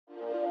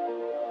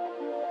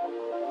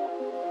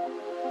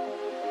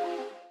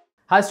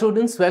Hi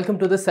students, welcome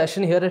to the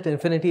session here at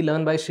Infinity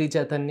Learn by Sri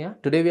Chaitanya.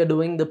 Today we are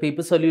doing the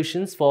paper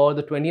solutions for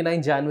the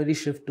 29 January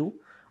shift 2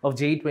 of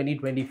JEE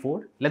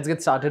 2024. Let's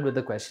get started with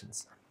the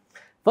questions.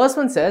 First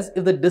one says,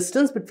 if the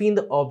distance between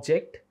the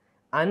object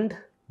and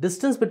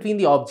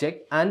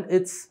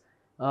its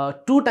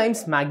 2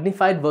 times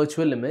magnified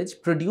virtual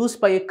image produced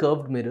by a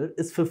curved mirror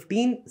is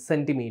 15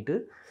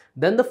 centimeter,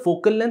 then the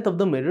focal length of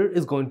the mirror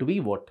is going to be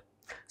what?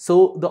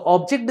 So the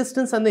object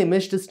distance and the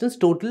image distance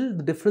total,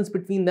 the difference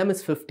between them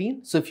is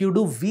 15. So if you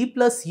do V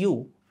plus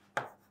U,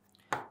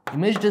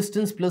 image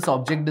distance plus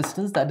object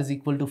distance, that is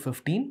equal to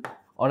 15,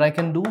 or I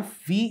can do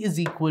V is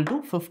equal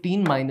to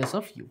 15 minus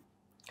of U.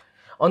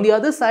 On the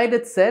other side,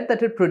 it said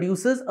that it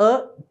produces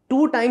a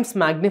 2 times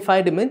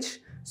magnified image.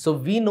 So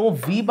we know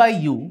V by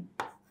U,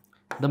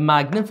 the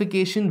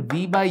magnification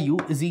V by U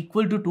is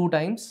equal to 2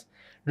 times.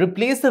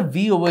 Replace the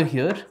V over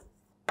here.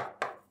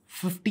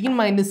 15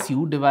 minus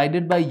U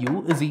divided by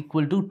U is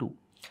equal to 2.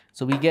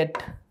 So we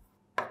get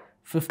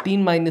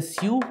 15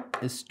 minus U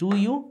is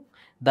 2U.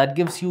 That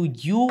gives you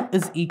U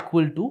is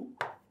equal to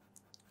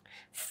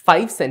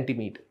 5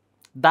 centimeter.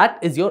 That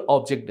is your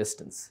object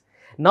distance.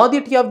 Now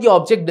that you have the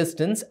object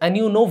distance and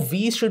you know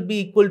V should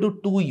be equal to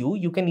 2U,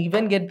 you can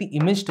even get the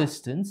image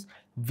distance.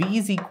 V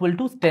is equal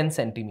to 10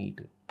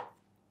 centimeter.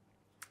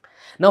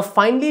 Now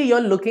finally you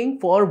are looking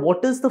for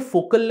what is the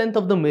focal length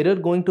of the mirror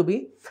going to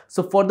be.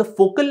 So for the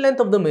focal length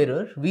of the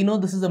mirror, we know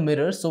this is a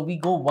mirror, so we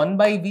go 1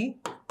 by V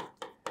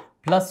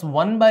plus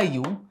 1 by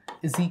U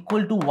is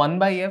equal to 1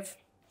 by F.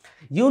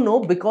 You know,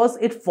 because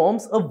it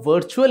forms a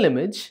virtual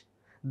image,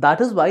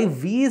 that is why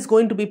V is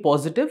going to be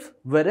positive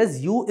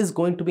whereas U is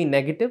going to be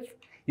negative.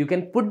 You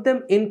can put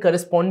them in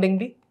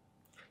correspondingly.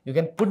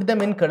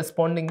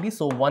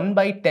 So 1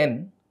 by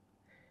 10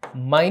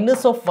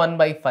 minus of 1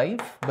 by 5,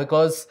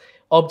 because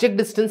object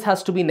distance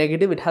has to be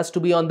negative. It has to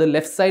be on the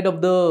left side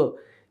of the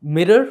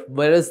mirror,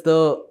 whereas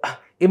the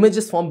image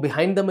is formed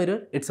behind the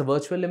mirror. It's a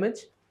virtual image.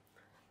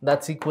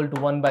 That's equal to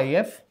 1 by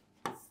F.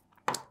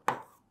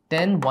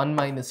 10, 1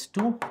 minus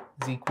 2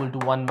 is equal to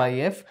 1 by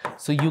F.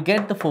 So you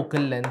get the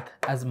focal length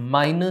as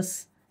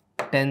minus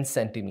 10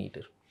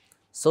 centimeter.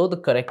 So the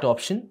correct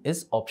option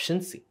is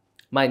option C,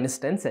 minus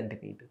 10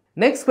 centimeter.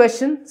 Next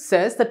question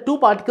says that two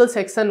particles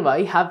X and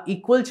Y have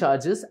equal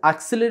charges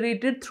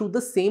accelerated through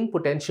the same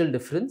potential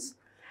difference.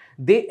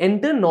 They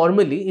enter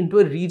normally into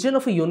a region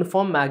of a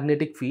uniform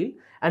magnetic field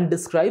and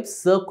describe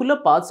circular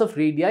paths of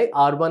radii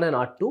R1 and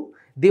R2.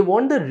 They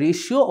want the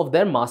ratio of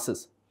their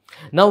masses.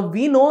 Now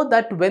we know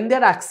that when they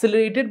are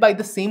accelerated by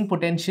the same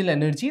potential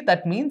energy,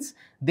 that means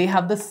they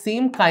have the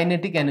same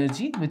kinetic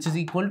energy, which is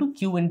equal to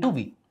Q into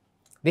V.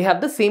 They have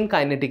the same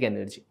kinetic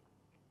energy.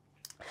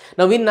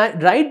 Now we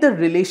write the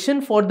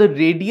relation for the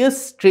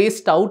radius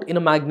traced out in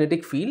a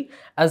magnetic field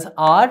as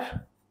R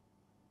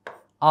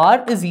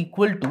is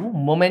equal to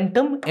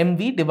momentum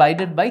mv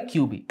divided by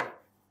qb.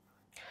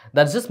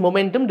 That's just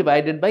momentum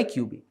divided by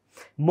qb.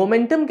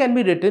 Momentum can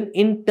be written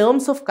in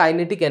terms of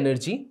kinetic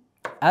energy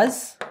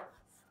as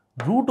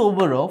root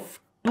over of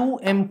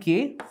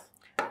 2mk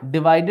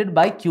divided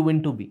by q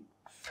into b.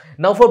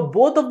 Now for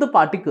both of the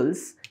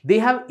particles, they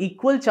have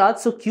equal charge,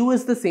 so Q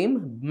is the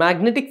same,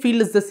 magnetic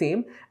field is the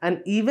same,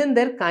 and even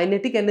their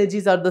kinetic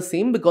energies are the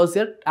same because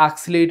they are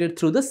accelerated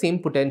through the same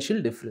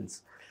potential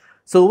difference.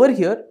 So over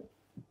here,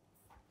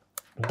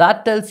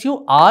 that tells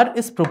you R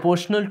is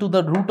proportional to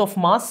the root of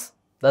mass.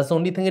 That's the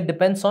only thing it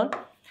depends on.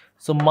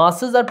 So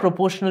masses are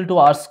proportional to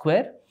R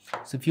square.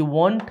 So if you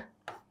want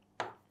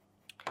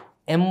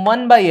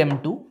M1 by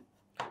M2,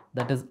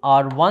 that is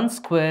R1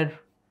 square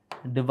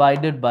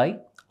divided by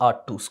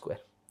R2 square.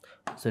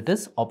 So it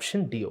is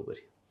option D over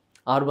here,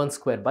 R1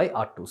 square by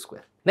R2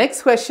 square.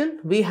 Next question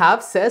we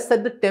have says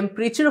that the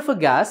temperature of a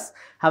gas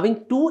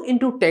having 2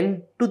 into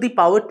 10 to the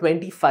power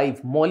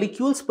 25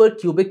 molecules per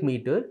cubic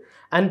meter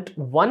and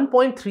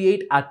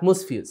 1.38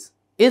 atmospheres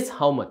is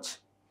how much?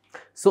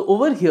 So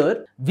over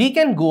here we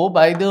can go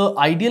by the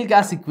ideal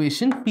gas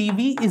equation.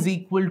 PV is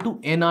equal to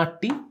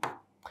nRT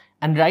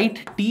and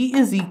write T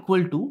is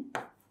equal to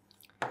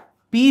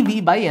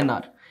PV by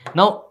nR.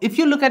 Now, if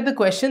you look at the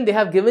question, they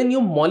have given you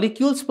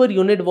molecules per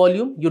unit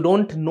volume. You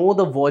don't know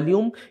the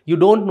volume. You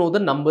don't know the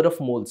number of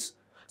moles.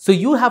 So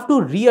you have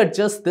to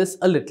readjust this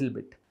a little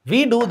bit.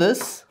 We do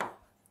this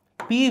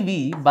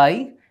PV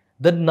by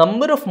the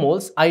number of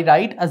moles. I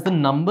write as the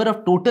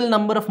total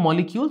number of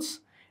molecules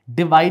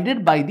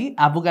divided by the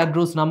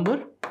Avogadro's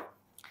number.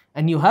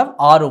 And you have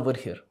R over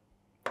here.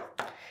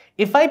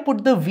 If I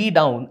put the V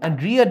down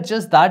and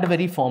readjust that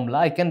very formula,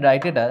 I can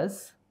write it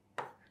as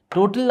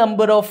total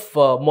number of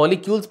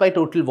molecules by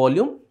total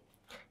volume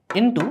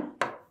into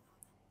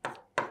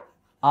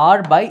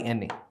R by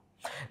Na.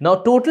 Now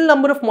total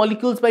number of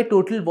molecules by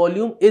total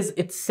volume is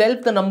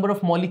itself the number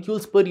of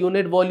molecules per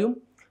unit volume,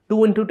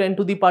 2 into 10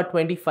 to the power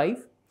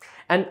 25,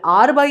 and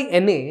R by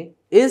Na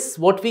is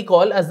what we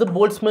call as the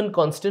Boltzmann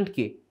constant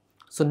K.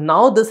 So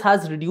now this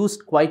has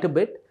reduced quite a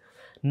bit.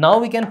 Now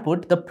we can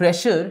put the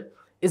pressure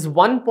is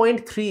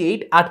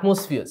 1.38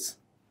 atmospheres.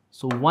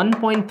 So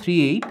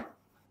 1.38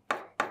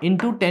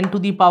 into 10 to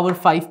the power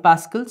 5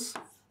 pascals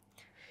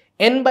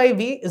N by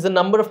V is the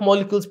number of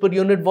molecules per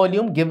unit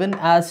volume given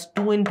as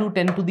 2 into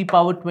 10 to the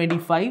power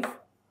 25.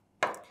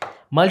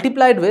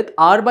 Multiplied with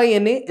R by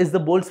Na is the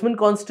Boltzmann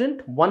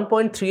constant,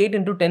 1.38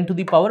 into 10 to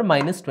the power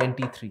minus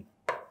 23.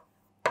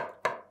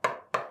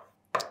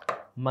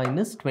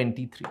 Minus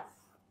 23.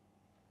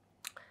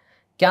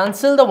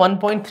 Cancel the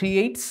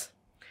 1.38s.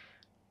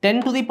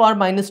 10 to the power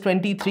minus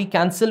 23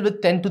 cancel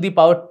with 10 to the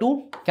power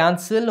 2.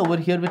 Cancel over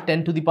here with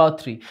 10 to the power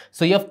 3.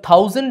 So you have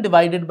 1000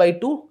 divided by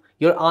 2.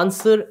 Your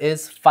answer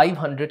is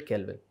 500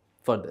 Kelvin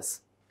for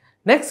this.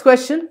 Next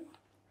question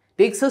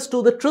takes us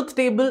to the truth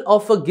table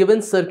of a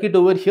given circuit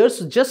over here.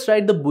 So just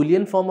write the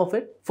Boolean form of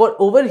it. For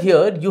over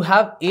here, you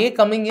have A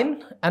coming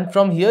in and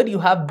from here you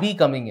have B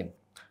coming in.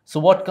 So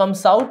what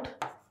comes out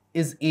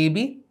is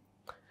AB.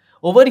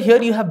 Over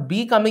here you have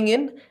B coming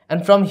in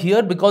and from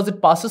here, because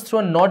it passes through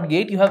a NOT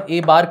gate, you have A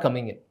bar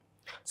coming in.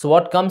 So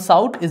what comes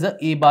out is a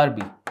A bar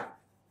B.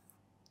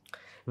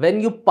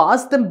 When you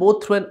pass them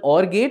both through an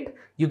OR gate,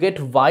 you get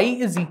Y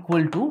is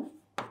equal to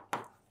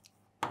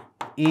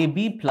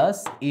AB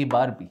plus A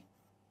bar B.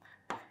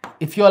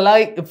 If you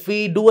like, if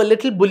we do a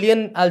little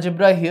Boolean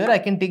algebra here, I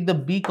can take the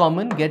B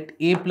common, get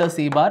A plus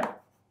A bar.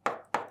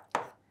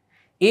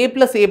 A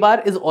plus A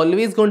bar is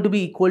always going to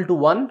be equal to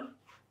 1.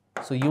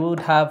 So you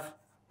would have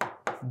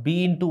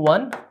B into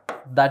 1,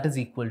 that is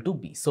equal to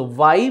B. So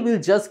Y will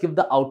just give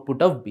the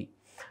output of B.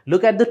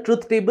 Look at the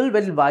truth table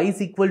when Y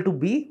is equal to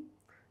B.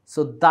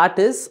 So that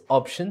is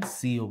option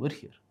C over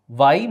here.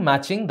 Y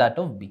matching that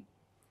of B.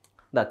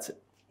 That's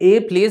it.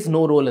 A plays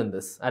no role in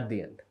this at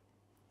the end.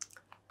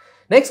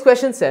 Next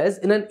question says,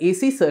 in an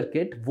AC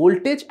circuit,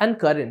 voltage and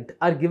current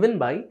are given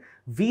by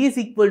V is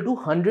equal to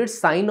 100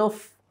 sine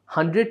of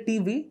 100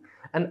 TV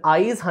and I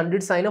is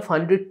 100 sine of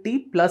 100 T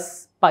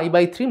plus pi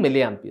by 3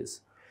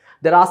 milliamperes.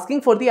 They're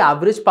asking for the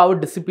average power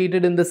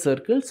dissipated in the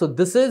circle. So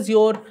this is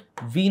your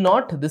V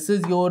naught, this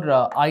is your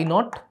I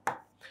naught.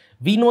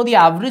 We know the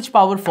average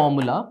power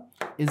formula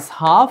is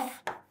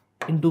half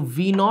into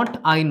V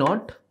naught I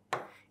naught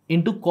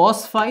into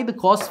cos phi. The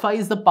cos phi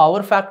is the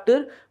power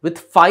factor, with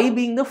phi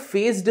being the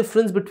phase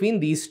difference between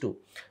these two.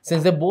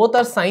 Since they both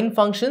are sine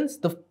functions,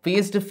 the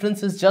phase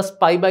difference is just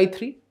pi by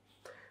 3.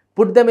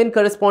 Put them in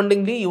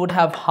correspondingly, you would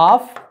have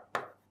half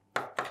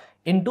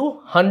into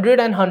 100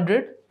 and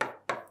 100.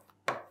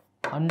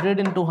 100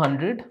 into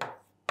 100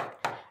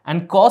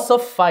 and cos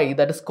of phi,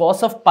 that is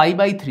cos of pi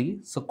by 3,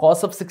 so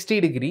cos of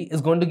 60 degree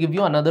is going to give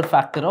you another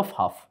factor of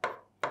half.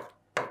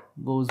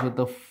 Goes with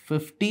the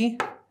 50,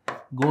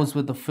 goes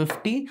with the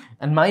 50,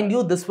 and mind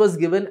you, this was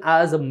given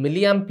as a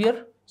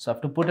milliampere, so I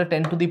have to put a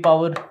 10 to the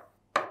power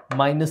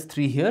minus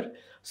 3 here.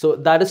 So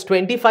that is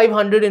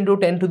 2500 into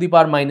 10 to the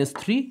power minus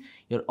 3.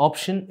 Your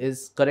option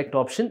is, correct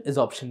option is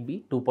option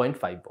B,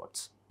 2.5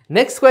 watts.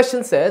 Next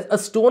question says, a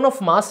stone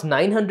of mass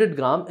 900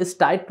 gram is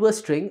tied to a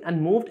string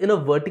and moved in a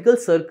vertical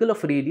circle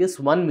of radius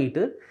 1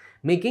 meter,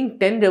 making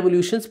 10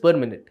 revolutions per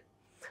minute.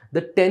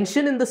 The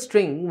tension in the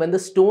string when the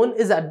stone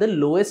is at the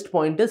lowest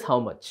point is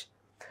how much?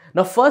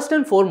 Now, first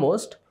and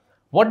foremost,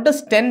 what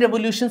does 10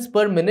 revolutions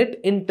per minute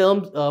in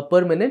terms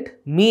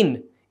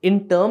mean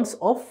in terms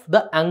of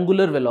the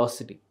angular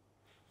velocity?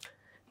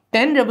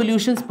 10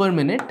 revolutions per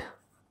minute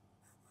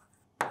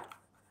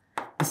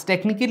is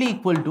technically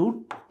equal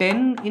to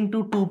 10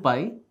 into 2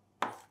 pi,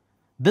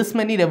 this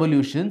many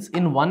revolutions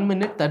in 1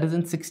 minute, that is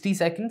in 60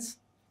 seconds.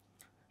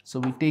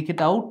 So we take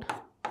it out.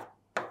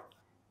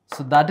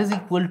 So that is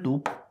equal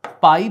to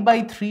pi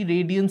by 3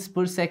 radians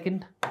per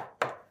second.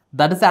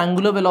 That is the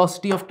angular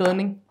velocity of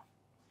turning.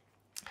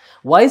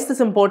 Why is this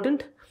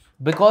important?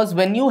 Because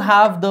when you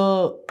have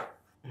the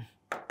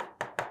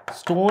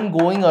stone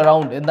going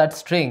around in that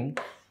string,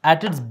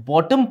 at its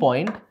bottom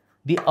point,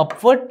 the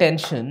upward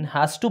tension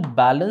has to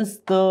balance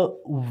the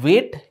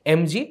weight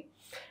mg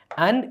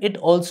and it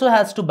also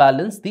has to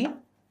balance the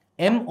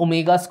m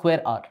omega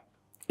square r.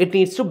 It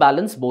needs to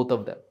balance both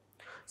of them.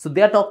 So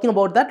they are talking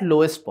about that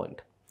lowest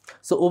point.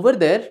 So over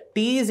there,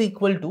 T is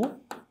equal to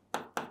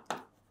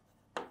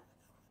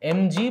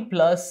mg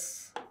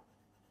plus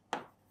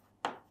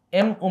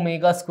m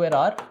omega square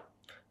r.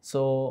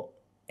 So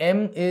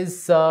m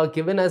is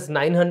given as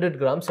 900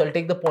 grams. So I'll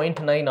take the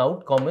 0.9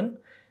 out common.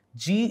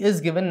 G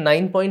is given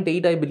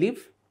 9.8, I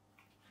believe.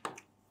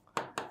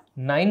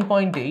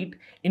 9.8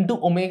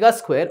 into omega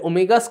square.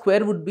 Omega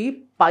square would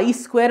be pi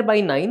square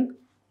by 9.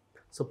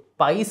 So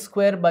pi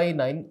square by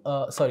 9,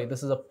 sorry,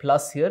 this is a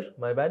plus here,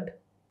 my bad.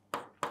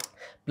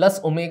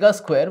 Plus omega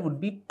square would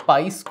be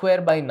pi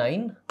square by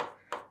 9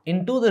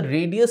 into the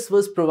radius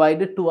was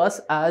provided to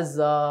us as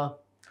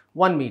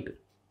 1 meter.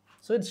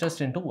 So it's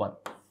just into 1,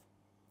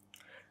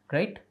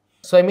 right?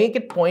 So I make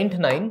it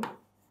 0.9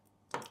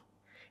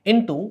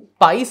 into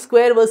pi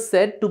square was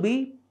said to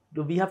be,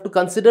 we have to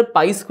consider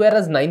pi square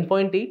as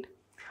 9.8.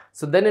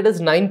 So then it is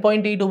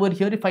 9.8 over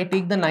here. If I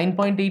take the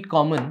 9.8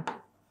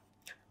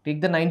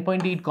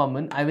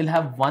 common, I will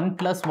have 1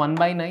 plus 1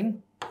 by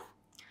 9,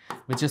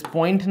 which is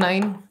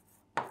 0.9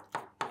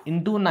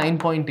 into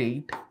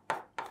 9.8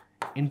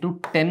 into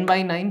 10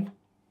 by 9.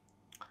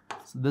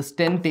 So this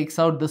 10 takes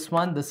out this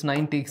one, this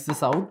 9 takes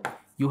this out.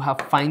 you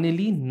have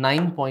finally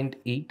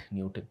 9.8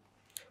 Newton.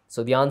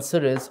 So the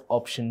answer is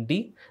option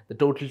D. The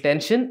total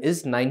tension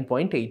is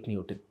 9.8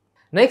 Newton.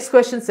 Next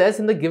question says,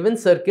 in the given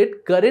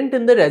circuit, current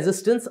in the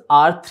resistance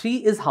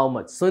R3 is how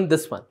much? So in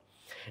this one,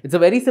 it's a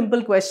very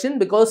simple question,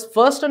 because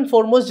first and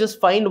foremost,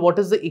 just find what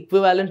is the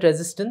equivalent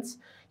resistance.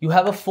 You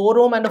have a 4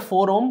 ohm and a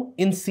 4 ohm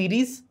in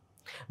series,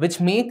 which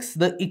makes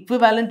the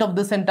equivalent of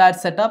this entire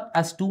setup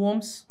as 2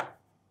 ohms.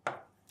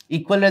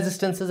 Equal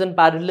resistances in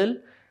parallel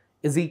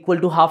is equal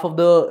to half of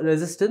the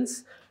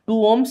resistance. 2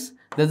 ohms,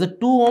 there's a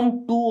 2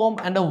 ohm, 2 ohm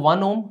and a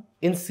 1 ohm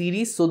in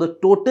series. So the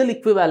total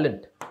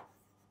equivalent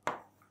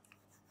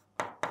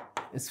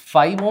is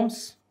 5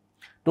 ohms.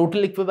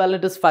 Total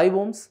equivalent is 5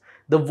 ohms.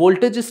 The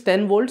voltage is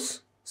 10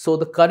 volts. So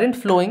the current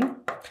flowing,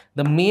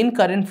 the main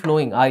current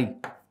flowing I,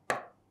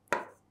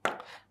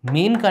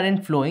 main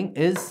current flowing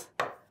is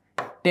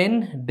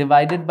 10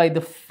 divided by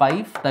the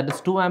 5, that is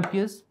 2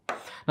 amperes.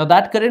 Now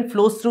that current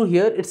flows through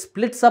here, it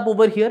splits up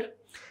over here.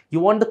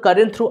 You want the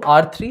current through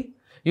R3.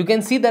 You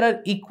can see there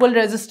are equal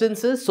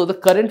resistances, so the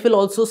current will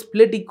also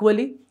split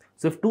equally.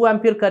 So if 2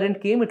 ampere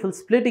current came, it will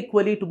split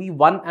equally to be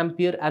 1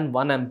 ampere and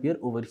 1 ampere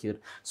over here.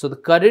 So the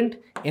current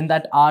in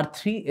that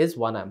R3 is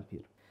 1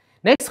 ampere.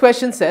 Next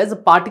question says, a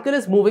particle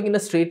is moving in a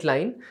straight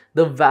line.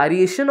 The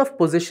variation of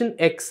position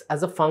x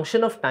as a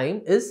function of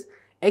time is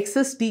x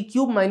is t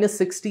cube minus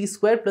 6t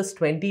square plus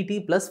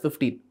 20t plus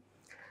 15.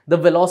 The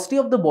velocity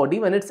of the body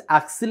when its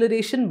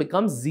acceleration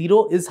becomes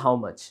 0 is how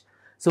much?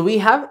 So we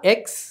have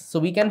x, so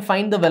we can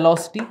find the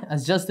velocity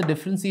as just the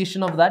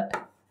differentiation of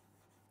that.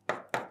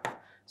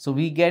 So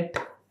we get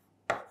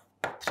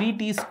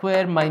 3t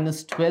square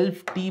minus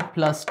 12t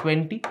plus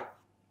 20.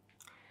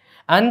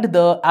 And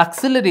the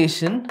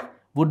acceleration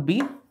would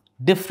be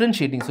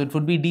differentiating. So it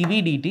would be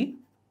dv dt.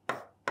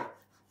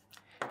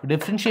 To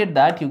differentiate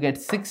that, you get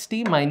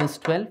 6t minus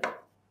 12.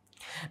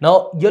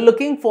 Now you're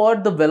looking for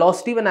the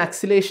velocity when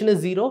acceleration is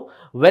 0.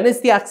 When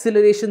is the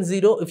acceleration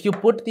 0? If you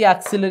put the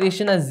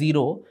acceleration as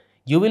 0,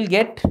 you will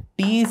get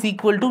t is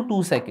equal to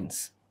 2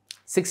 seconds.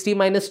 6t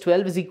minus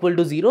 12 is equal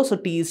to 0, so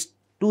t is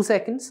 2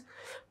 seconds.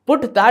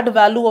 Put that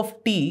value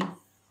of t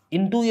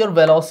into your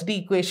velocity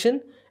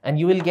equation and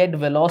you will get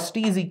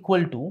velocity is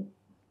equal to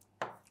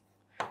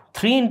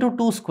 3 into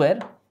 2 square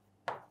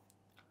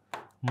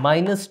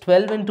minus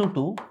 12 into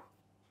 2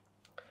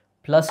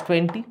 plus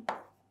 20.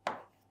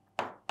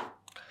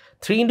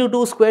 3 into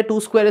 2 square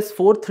is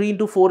 4, 3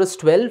 into 4 is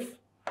 12,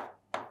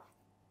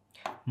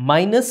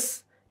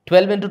 minus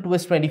 12 into 2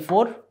 is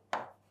 24,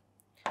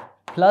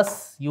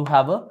 plus you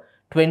have a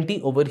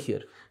 20 over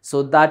here.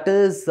 So that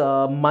is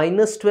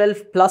minus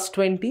 12 plus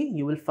 20,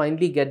 you will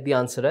finally get the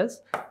answer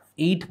as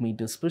 8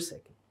 meters per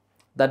second.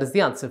 That is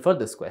the answer for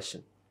this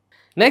question.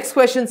 Next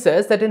question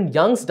says that in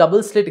Young's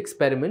double slit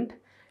experiment,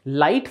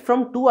 light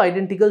from two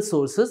identical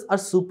sources are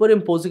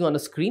superimposing on a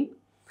screen.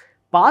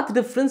 Path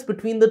difference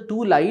between the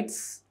two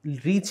lights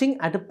reaching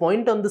at a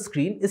point on the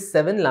screen is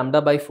 7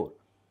 lambda by 4.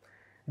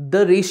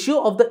 The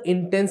ratio of the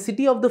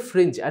intensity of the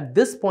fringe at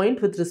this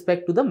point with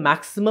respect to the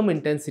maximum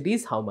intensity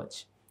is how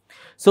much?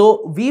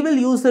 So we will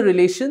use the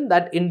relation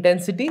that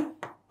intensity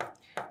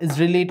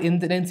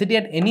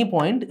at any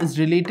point is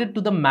related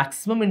to the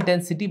maximum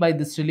intensity by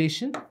this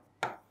relation,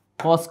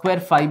 cos square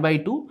phi by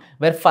 2,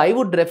 where phi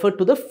would refer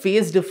to the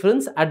phase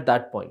difference at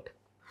that point.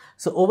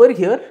 So over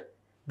here,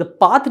 the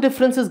path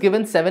difference is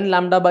given 7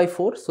 lambda by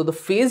 4. So the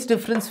phase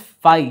difference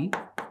phi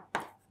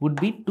would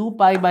be 2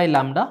 pi by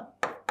lambda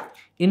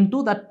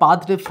into that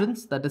path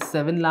difference, that is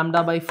 7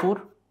 lambda by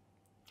 4.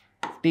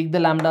 Take the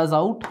lambdas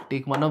out,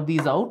 take one of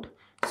these out.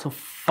 So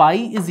phi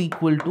is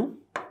equal to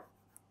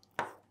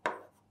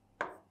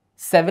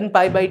 7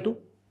 pi by 2.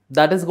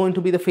 That is going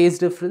to be the phase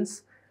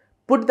difference.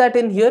 Put that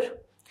in here.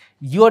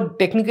 You are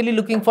technically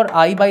looking for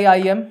I by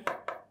Im.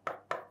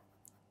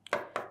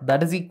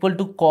 That is equal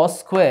to cos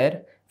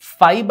square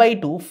phi by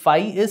 2. Phi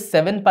is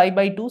 7 pi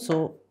by 2.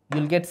 So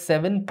you'll get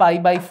 7 pi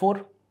by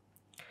 4.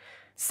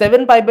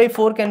 7 pi by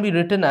 4 can be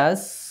written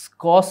as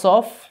cos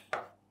of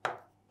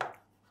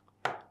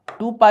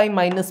 2 pi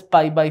minus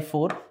pi by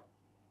 4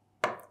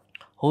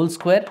 whole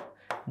square.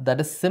 That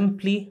is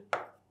simply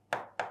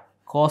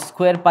cos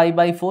square pi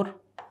by 4.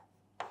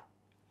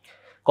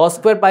 Cos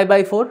square pi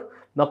by 4.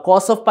 Now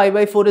cos of pi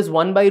by 4 is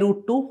 1 by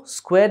root 2.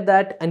 Square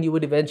that and you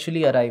would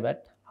eventually arrive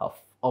at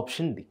half.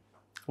 Option D,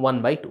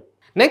 1 by 2.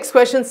 Next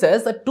question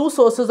says that two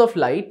sources of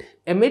light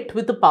emit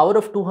with a power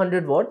of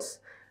 200 watts.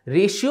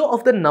 Ratio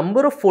of the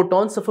number of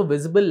photons of a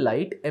visible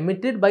light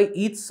emitted by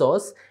each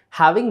source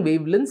having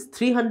wavelengths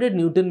 300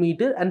 Newton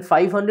meter and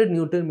 500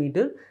 Newton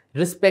meter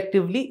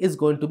respectively is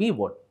going to be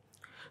what?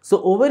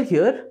 So over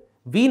here,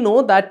 we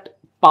know that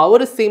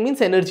power is same,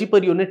 means energy per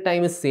unit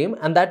time is same,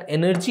 and that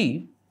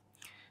energy,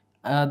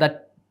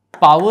 that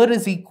power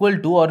is equal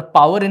to, or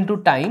power into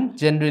time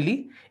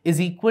generally is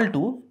equal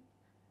to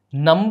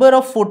number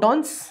of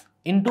photons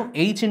into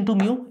h into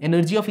mu,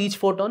 energy of each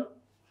photon.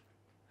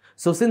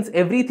 So since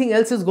everything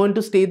else is going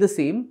to stay the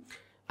same,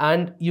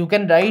 and you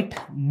can write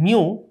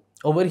mu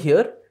over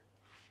here,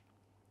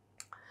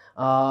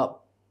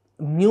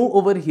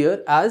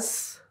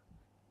 as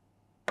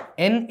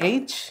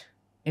NH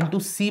into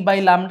C by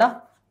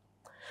lambda.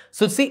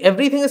 So see,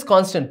 everything is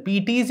constant.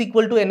 PT is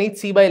equal to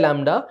NHC by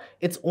lambda.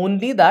 It's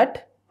only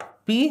that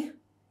P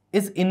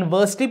is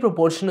inversely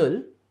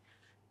proportional.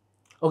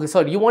 Okay,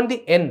 sorry, you want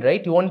the N,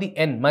 right? You want the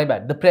N, my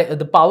bad.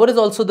 The power is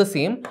also the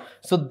same.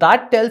 So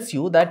that tells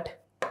you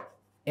that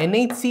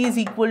NHC is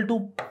equal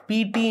to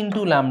PT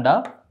into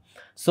lambda.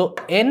 So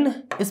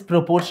N is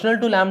proportional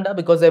to lambda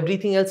because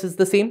everything else is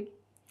the same.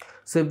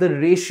 So if the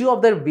ratio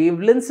of their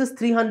wavelengths is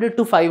 300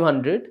 to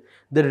 500,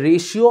 the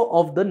ratio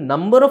of the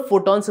number of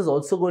photons is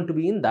also going to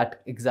be in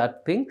that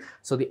exact thing.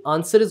 So the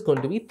answer is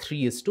going to be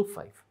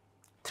 3:5.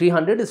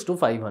 300 is to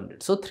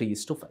 500. So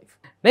 3:5.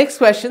 Next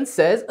question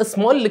says a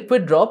small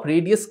liquid drop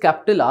radius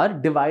capital R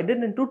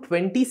divided into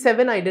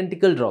 27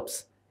 identical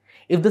drops.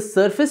 If the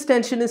surface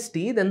tension is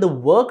T, then the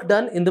work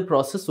done in the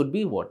process would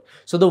be what?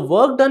 So the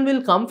work done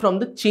will come from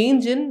the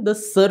change in the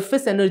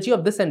surface energy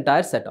of this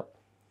entire setup.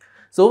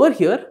 So over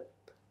here,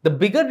 the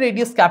bigger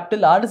radius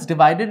capital R is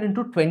divided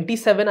into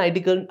 27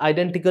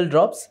 identical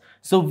drops.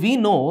 So we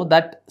know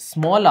that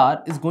small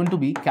r is going to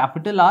be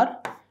capital R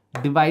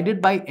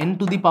divided by n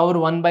to the power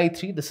 1 by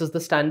 3. This is the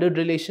standard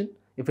relation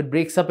if it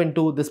breaks up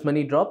into this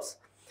many drops.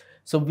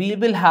 So we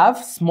will have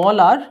small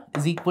r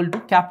is equal to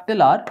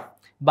capital R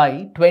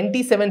by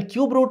 27.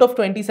 Cube root of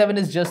 27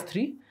 is just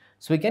 3.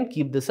 So we can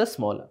keep this as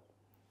small r.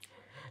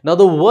 Now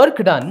the work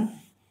done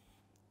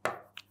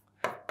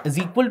is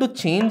equal to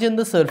change in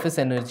the surface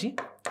energy.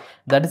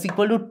 That is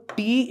equal to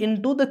T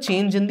into the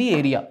change in the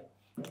area.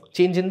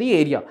 Change in the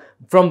area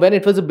from when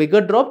it was a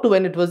bigger drop to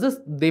when it was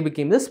they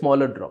became the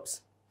smaller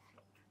drops.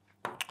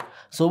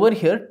 So over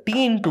here,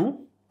 T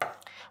into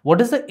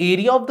what is the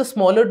area of the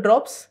smaller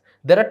drops?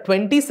 There are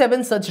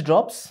 27 such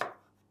drops.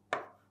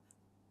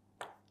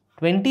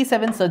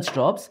 27 such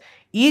drops,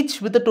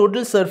 each with a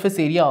total surface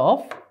area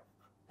of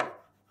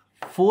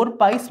 4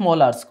 pi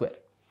small r square.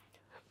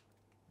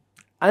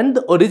 And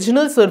the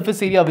original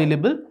surface area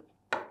available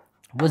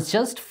was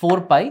just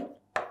 4 pi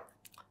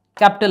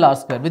capital R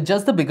square with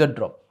just the bigger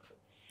drop.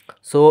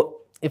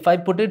 So if I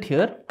put it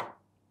here,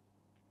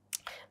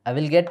 I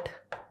will get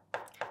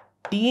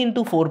T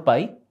into 4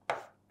 pi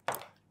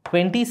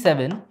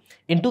 27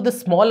 into the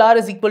small r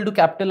is equal to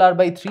capital R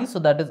by 3. So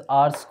that is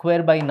R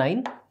square by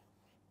 9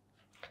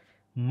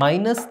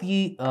 minus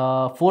the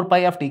 4 pi I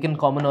have taken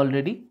common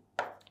already,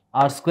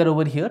 R square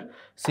over here.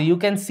 So you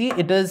can see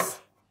it is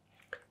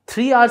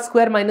 3r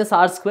square minus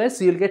r square,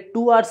 so you'll get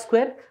 2r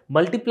square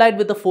multiplied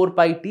with the 4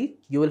 pi t,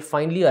 you will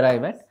finally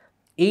arrive at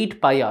 8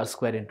 pi r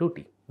square into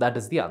t. That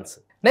is the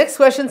answer. Next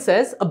question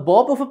says a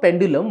bob of a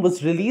pendulum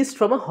was released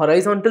from a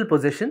horizontal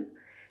position.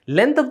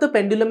 Length of the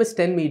pendulum is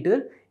 10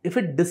 meter. If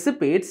it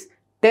dissipates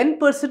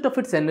 10% of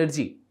its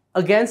energy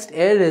against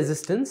air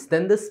resistance,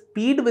 then the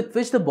speed with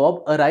which the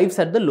bob arrives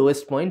at the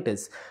lowest point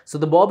is. So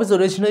the bob is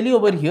originally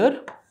over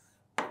here.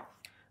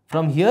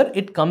 From here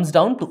it comes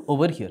down to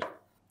over here.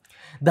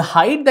 The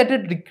height that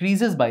it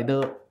decreases by,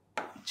 the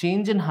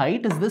change in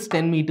height is this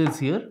 10 meters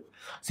here.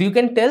 So you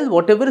can tell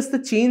whatever is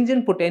the change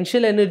in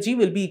potential energy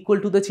will be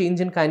equal to the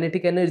change in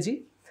kinetic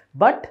energy.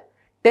 But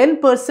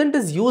 10%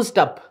 is used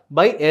up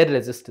by air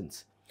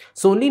resistance.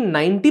 So only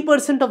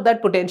 90% of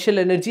that potential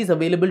energy is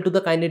available to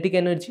the kinetic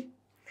energy.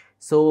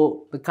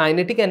 So the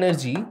kinetic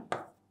energy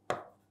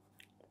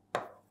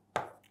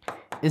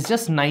is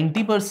just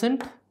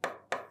 90%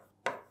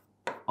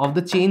 of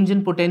the change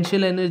in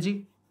potential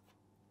energy.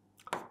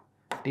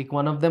 Take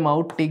one of them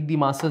out, take the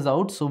masses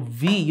out. So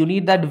V, you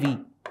need that V.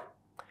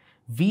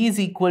 V is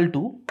equal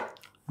to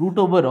root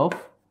over of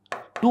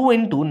 2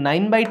 into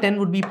 9 by 10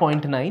 would be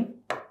 0.9.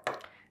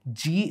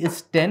 G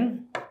is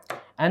 10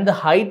 and the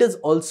height is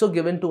also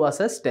given to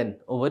us as 10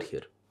 over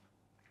here.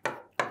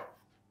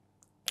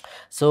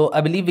 So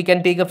I believe we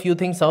can take a few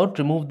things out,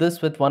 remove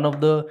this with one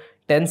of the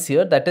 10s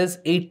here, that is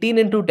 18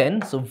 into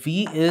 10. So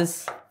V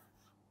is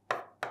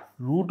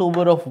root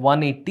over of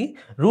 180.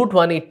 Root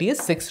 180 is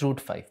 6 root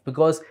 5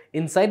 because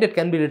inside it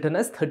can be written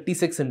as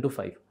 36 into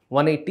 5.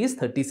 180 is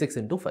 36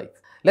 into 5.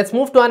 Let's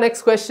move to our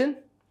next question.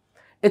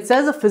 It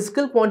says a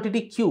physical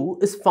quantity Q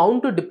is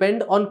found to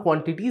depend on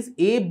quantities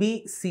A,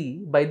 B,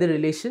 C by the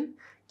relation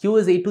Q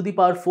is a to the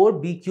power 4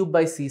 B cube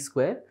by C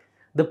square.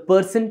 The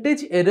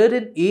percentage error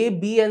in A,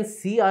 B and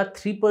C are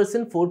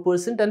 3%,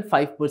 4% and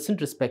 5%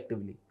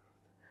 respectively.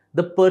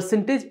 The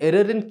percentage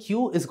error in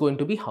Q is going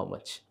to be how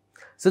much?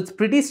 So it's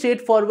pretty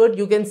straightforward.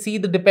 You can see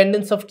the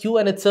dependence of Q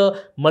and it's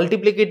a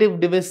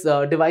multiplicative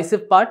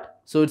divisive part.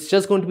 So it's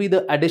just going to be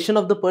the addition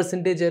of the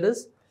percentage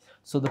errors.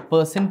 So the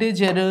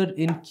percentage error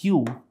in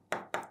Q,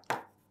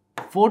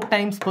 4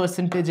 times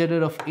percentage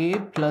error of A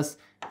plus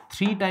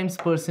 3 times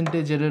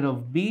percentage error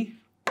of B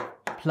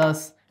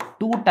plus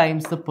 2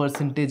 times the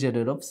percentage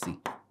error of C.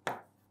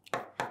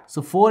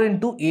 So 4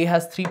 into A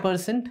has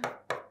 3%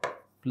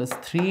 plus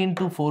 3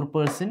 into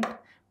 4%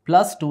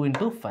 plus 2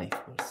 into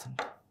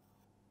 5%.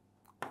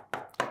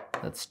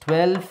 That's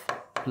 12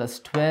 plus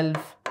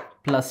 12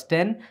 plus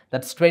 10.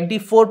 That's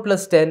 24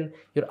 plus 10.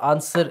 Your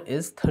answer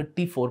is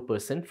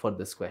 34% for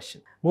this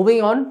question.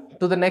 Moving on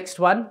to the next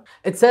one.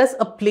 It says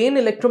a plane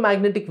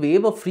electromagnetic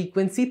wave of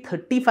frequency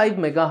 35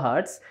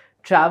 megahertz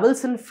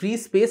travels in free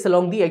space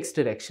along the x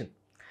direction.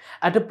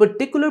 At a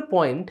particular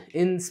point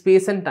in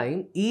space and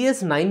time, E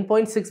is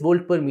 9.6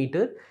 volt per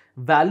meter.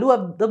 Value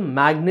of the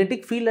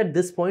magnetic field at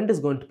this point is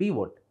going to be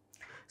what?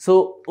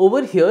 So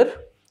over here,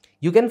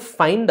 you can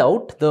find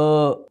out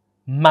the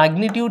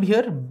magnitude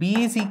here.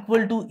 B is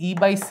equal to E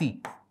by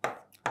C.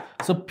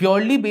 So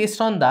purely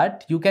based on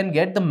that, you can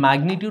get the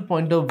magnitude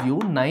point of view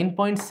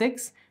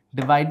 9.6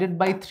 divided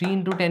by 3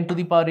 into 10 to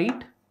the power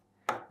 8,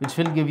 which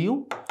will give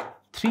you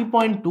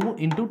 3.2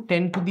 into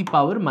 10 to the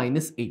power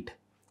minus 8.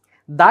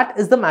 That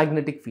is the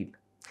magnetic field.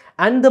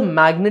 And the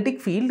magnetic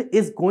field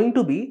is going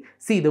to be,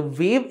 see, the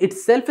wave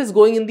itself is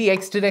going in the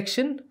x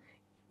direction.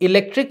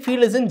 Electric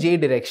field is in j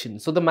direction.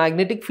 So the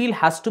magnetic field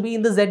has to be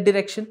in the z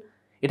direction.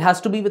 It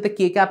has to be with a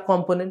k cap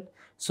component.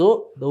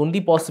 So the only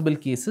possible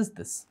case is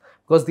this.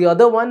 Because the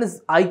other one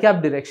is I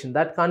cap direction.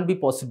 That can't be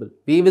possible.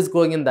 Wave is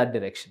going in that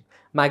direction.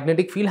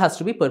 Magnetic field has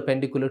to be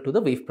perpendicular to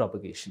the wave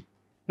propagation.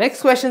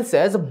 Next question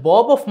says, a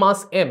bob of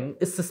mass m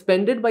is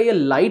suspended by a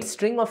light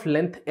string of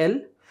length L.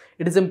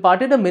 It is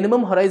imparted a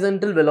minimum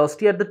horizontal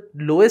velocity at the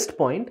lowest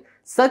point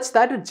such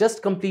that it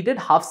just completed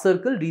half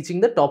circle reaching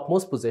the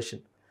topmost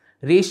position.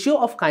 Ratio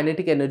of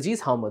kinetic energy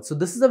is how much? So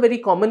this is a very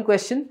common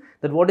question,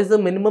 that what is the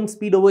minimum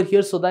speed over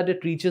here so that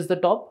it reaches the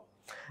top.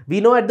 We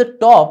know at the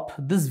top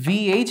this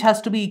VH has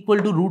to be equal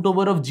to root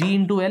over of G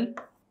into L.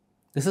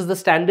 This is the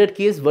standard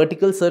case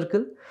vertical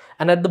circle.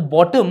 And at the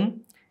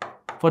bottom,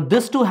 for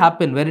this to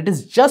happen where it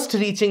is just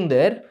reaching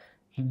there,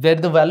 where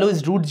the value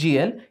is root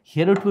GL,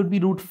 here it would be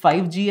root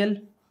 5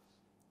 GL.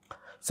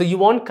 So you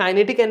want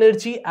kinetic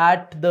energy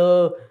at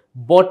the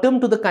bottom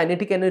to the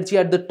kinetic energy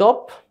at the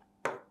top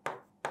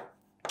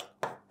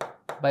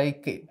by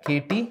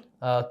KB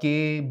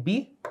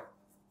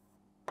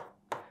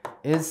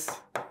is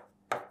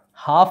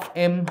half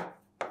m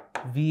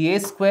VA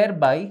square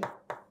by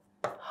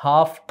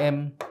half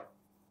m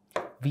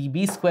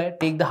VB square.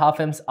 Take the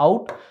half m's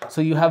out. So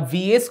you have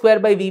VA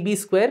square by VB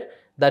square,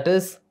 that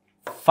is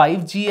 5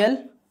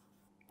 GL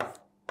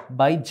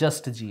by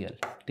just GL.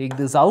 Take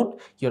this out.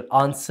 Your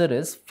answer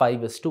is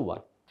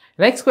 5:1.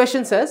 Next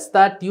question says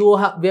that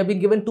we have been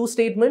given two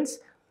statements.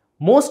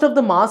 Most of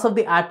the mass of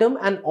the atom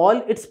and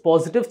all its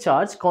positive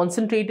charge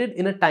concentrated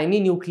in a tiny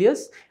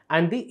nucleus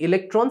and the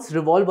electrons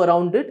revolve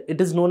around it.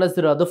 It is known as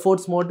the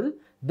Rutherford's model.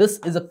 This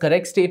is a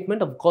correct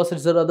statement. Of course,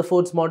 it's the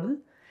Rutherford's model.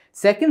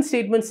 Second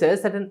statement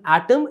says that an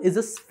atom is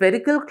a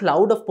spherical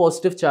cloud of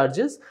positive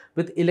charges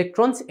with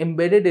electrons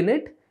embedded in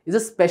it, is a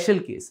special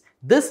case.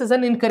 This is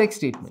an incorrect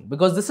statement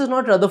because this is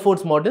not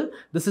Rutherford's model.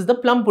 This is the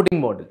plum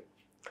pudding model.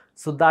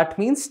 So that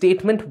means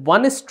statement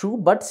 1 is true,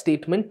 but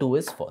statement 2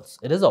 is false.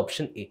 It is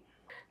option A.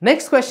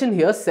 Next question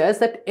here says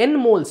that n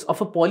moles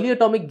of a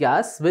polyatomic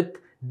gas with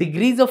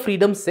degrees of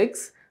freedom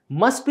 6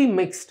 must be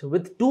mixed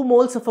with 2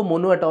 moles of a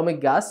monoatomic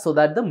gas so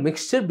that the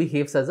mixture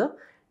behaves as a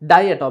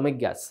diatomic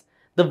gas.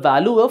 The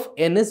value of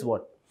n is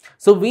what?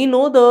 So we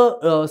know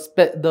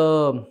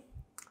the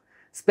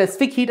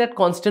specific heat at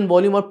constant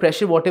volume or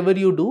pressure, whatever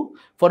you do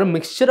for a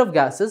mixture of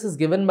gases, is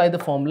given by the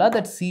formula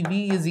that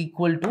Cv is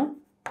equal to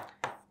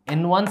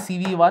N1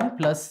 Cv1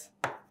 plus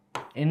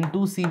N2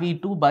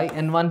 Cv2 by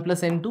N1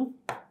 plus N2.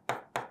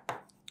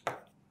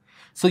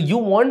 So you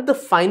want the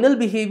final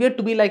behavior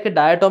to be like a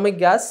diatomic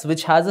gas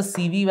which has a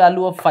Cv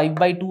value of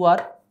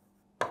 5/2R.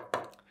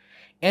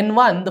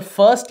 N1, the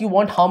first you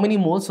want how many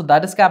moles? So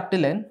that is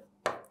capital N.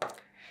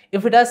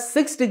 If it has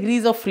 6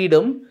 degrees of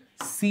freedom,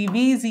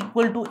 Cv is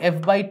equal to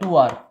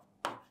F/2R.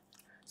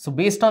 So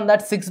based on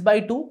that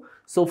 6/2,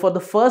 so for the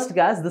first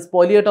gas, this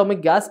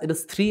polyatomic gas, it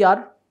is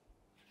 3R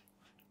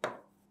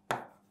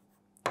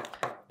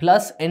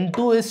plus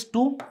N2 is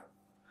 2.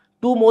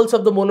 2 moles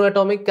of the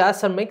monoatomic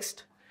gas are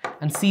mixed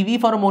and Cv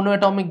for a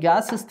monoatomic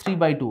gas is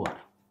 3/2R.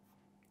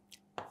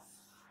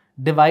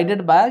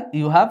 Divided by,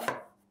 you have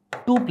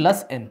 2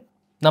 plus N,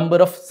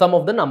 sum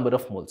of the number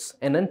of moles,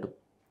 N and 2.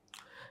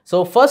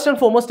 So first and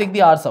foremost, take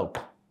the R's out.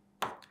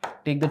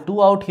 Take the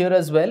 2 out here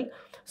as well.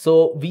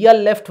 So we are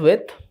left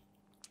with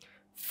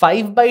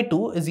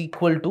 5/2 is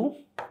equal to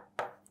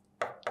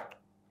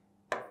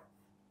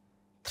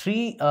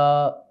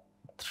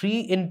 3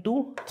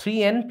 into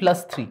 3n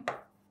plus 3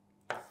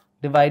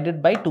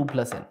 divided by 2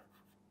 plus n.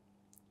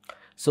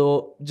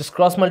 So just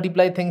cross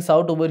multiply things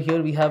out. Over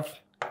here we have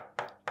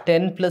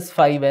 10 plus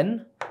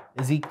 5n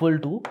is equal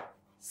to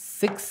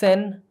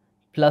 6n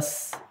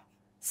plus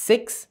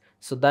 6.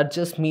 So that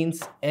just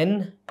means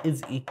n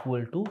is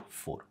equal to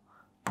 4.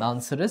 The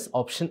answer is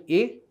option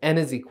A, n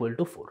is equal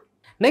to 4.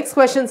 Next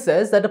question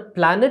says that a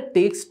planet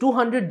takes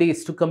 200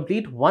 days to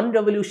complete one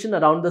revolution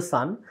around the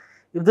sun.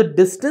 If the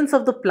distance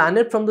of the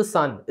planet from the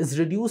sun is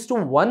reduced to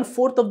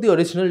 1/4 of the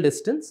original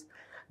distance,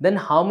 then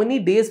how many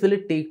days will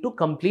it take to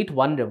complete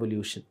one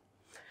revolution?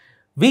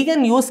 We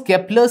can use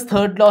Kepler's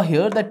third law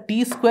here, that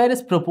t square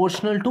is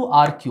proportional to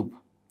r cube,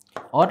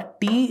 or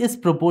t is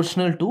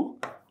proportional to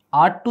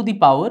r to the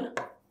power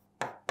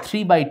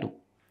 3 by 2.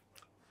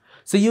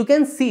 So you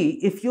can see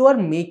if you are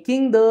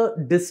making the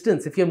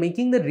distance, if you are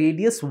making the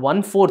radius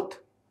 1/4,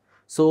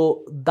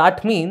 so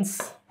that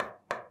means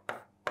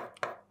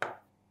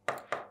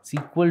it's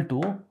equal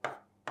to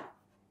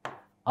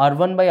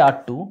R1 by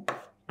R2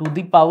 to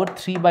the power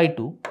 3 by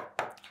 2.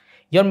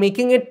 You're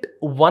making it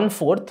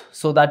 1/4,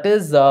 so that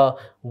is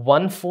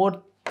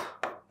 1/4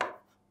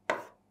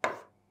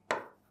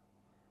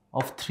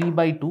 of 3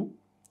 by 2,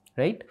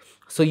 right?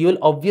 So you will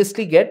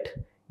obviously get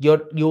you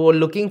are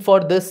looking for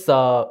this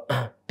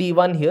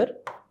T1 here.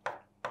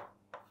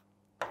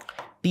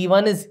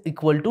 T1 is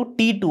equal to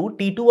T2.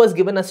 T2 was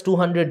given as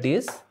 200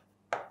 days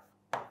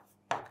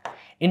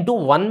into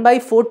 1 by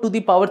 4 to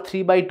the power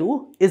 3 by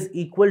 2 is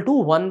equal to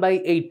 1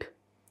 by 8,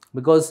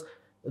 because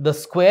the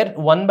square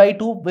 1 by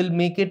 2 will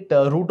make it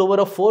root over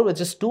of 4, which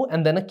is 2,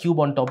 and then a cube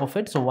on top of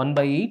it. So 1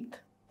 by 8,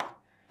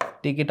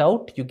 take it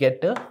out, you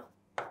get a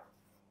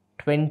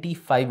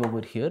 25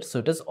 over here. So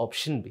it is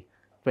option B,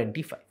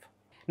 25.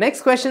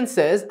 Next question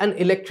says an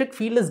electric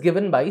field is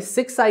given by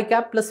 6 I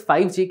cap plus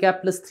 5 j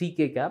cap plus 3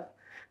 k cap.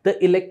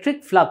 The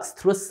electric flux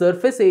through a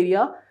surface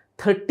area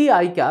 30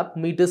 I cap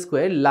meter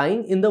square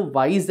lying in the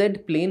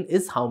YZ plane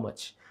is how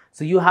much?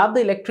 So you have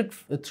the electric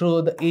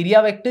through the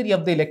area vector, you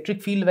have the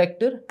electric field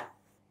vector.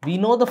 We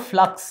know the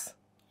flux.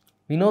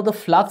 We know the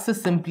flux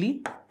is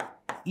simply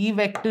E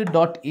vector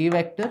dot A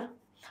vector.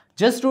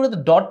 Just do the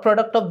dot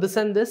product of this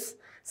and this.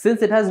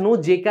 Since it has no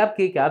j cap,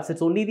 k caps,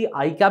 it's only the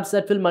I caps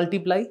that will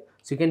multiply.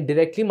 So you can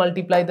directly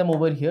multiply them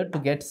over here to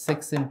get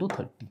 6 into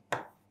 30.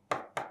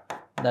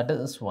 That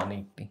is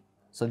 180.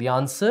 So the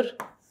answer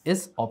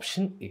is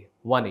option A,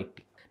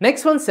 180.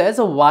 Next one says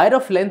a wire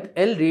of length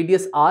L,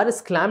 radius R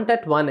is clamped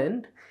at one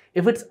end.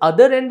 If its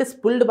other end is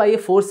pulled by a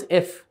force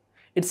F,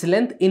 its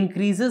length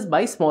increases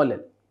by small l.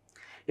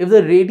 If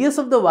the radius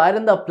of the wire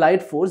and the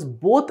applied force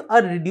both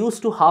are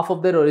reduced to half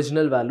of their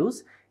original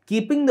values,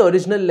 keeping the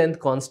original length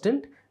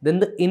constant, then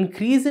the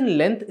increase in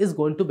length is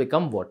going to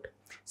become what?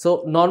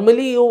 So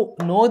normally you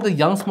know the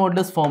Young's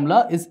modulus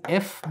formula is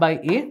F by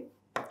A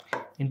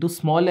into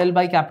small l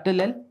by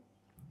capital L.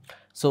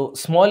 So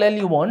small l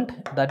you want,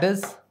 that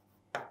is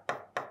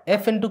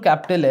F into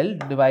capital L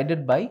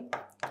divided by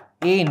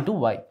A into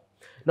Y.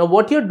 Now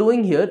what you're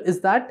doing here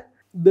is that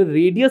the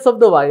radius of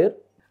the wire,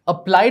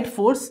 applied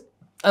force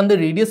and the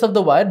radius of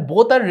the wire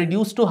both are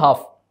reduced to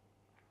half,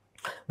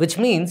 which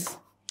means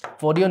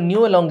for your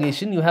new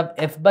elongation you have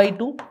F by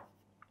 2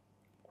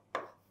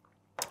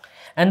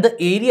 and the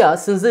area,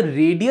 since the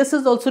radius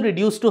is also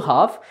reduced to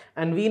half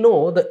and we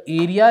know the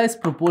area is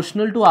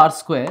proportional to R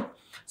square.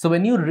 So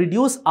when you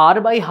reduce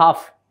R by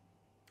half,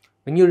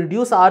 when you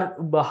reduce R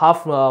by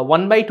half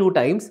 1 by 2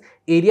 times,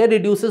 area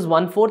reduces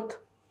 1/4.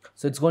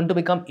 So it's going to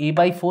become A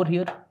by 4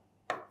 here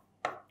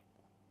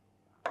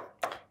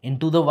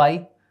into the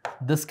Y.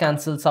 This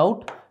cancels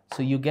out.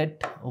 So you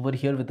get over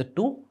here with a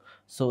 2.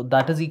 So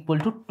that is equal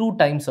to 2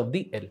 times of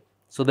the L.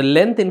 So the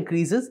length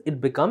increases, it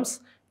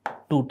becomes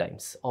 2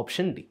 times,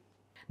 option D.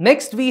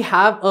 Next we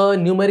have a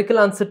numerical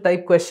answer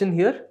type question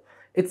here.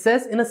 It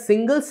says in a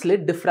single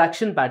slit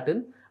diffraction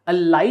pattern, a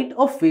light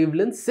of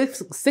wavelength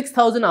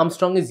 6000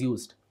 Armstrong is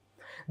used.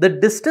 The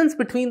distance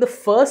between the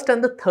first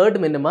and the third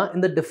minima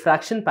in the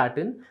diffraction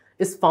pattern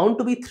is found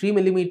to be 3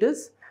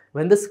 millimeters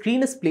when the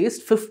screen is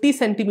placed 50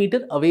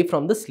 centimeter away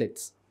from the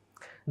slits.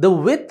 The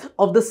width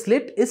of the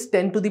slit is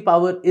 10 to the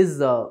power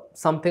is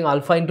something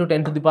alpha into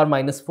 10 to the power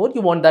minus 4.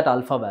 You want that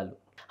alpha value.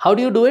 How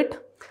do you do it?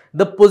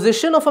 The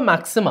position of a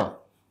maxima,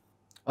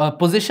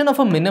 position of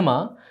a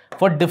minima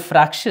for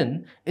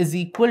diffraction is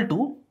equal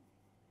to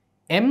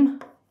m,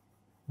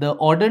 the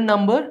order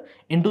number,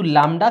 into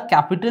lambda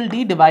capital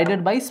D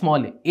divided by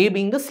small a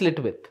being the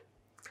slit width.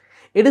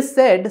 It is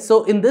said,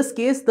 so in this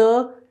case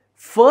the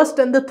first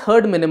and the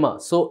third minima,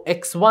 so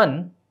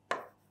x1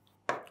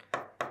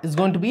 is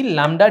going to be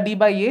lambda D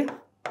by a,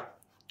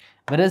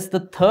 whereas the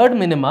third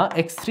minima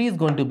x3 is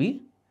going to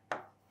be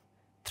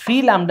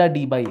 3 lambda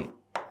D by a.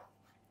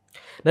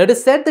 Now it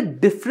is said the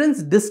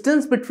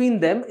distance between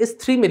them is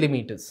 3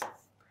 millimeters.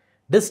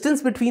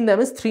 Distance between them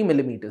is 3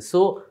 millimeters.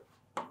 So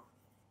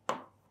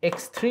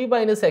x3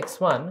 minus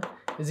x1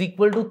 is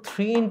equal to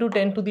 3 into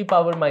 10 to the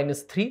power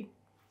minus 3.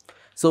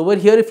 So over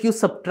here if you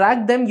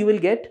subtract them you will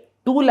get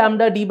 2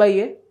 lambda D by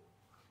a.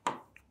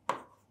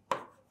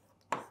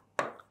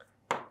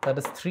 That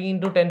is 3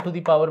 into 10 to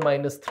the power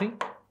minus 3.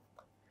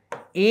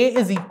 A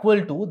is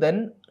equal to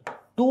then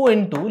 2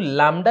 into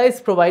lambda is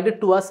provided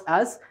to us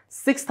as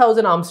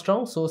 6000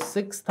 Armstrong. So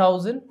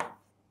 6000,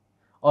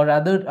 or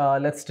rather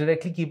let's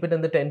directly keep it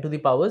in the 10 to the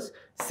powers.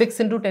 6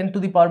 into 10 to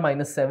the power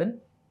minus 7.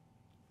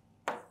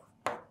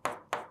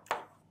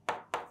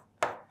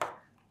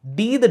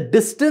 D, the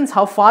distance,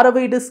 how far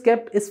away it is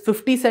kept, is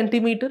 50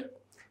 centimeter.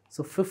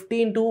 So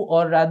 50 into,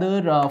 or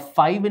rather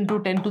 5 into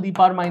 10 to the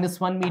power minus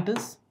 1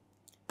 meters.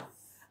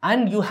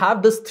 And you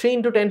have this 3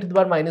 into 10 to the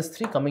power minus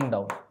 3 coming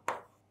down.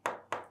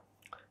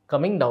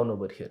 Coming down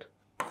over here.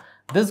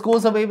 This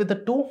goes away with a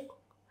 2.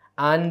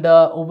 And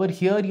over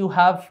here you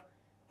have,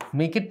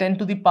 make it 10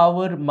 to the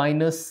power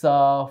minus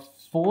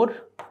 4.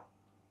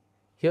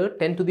 here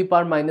 10 to the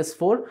power minus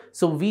 4.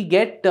 So we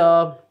get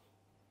 2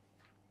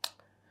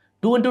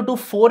 into 2,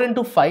 4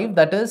 into 5,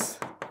 that is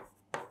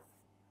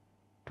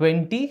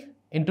 20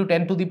 into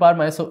 10 to the power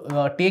minus,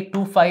 so take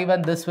 2, 5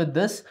 and this with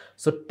this,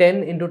 so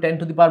 10 into 10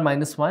 to the power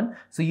minus 1.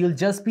 So you'll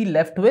just be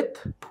left with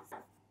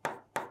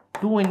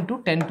 2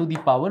 into 10 to the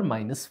power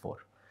minus 4,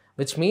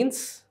 which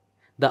means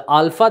the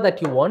alpha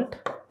that you want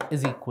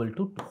is equal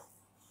to 2.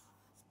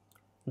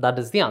 That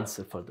is the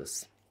answer for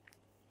this.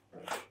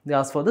 They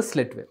ask for the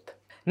slit width.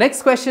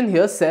 Next question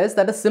here says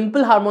that a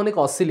simple harmonic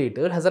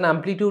oscillator has an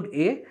amplitude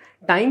A,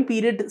 time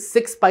period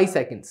 6 pi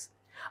seconds.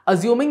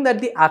 Assuming that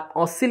the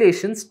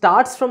oscillation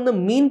starts from the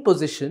mean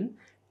position,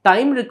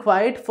 time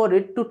required for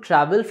it to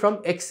travel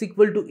from x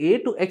equal to A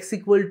to x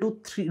equal to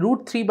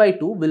root 3 by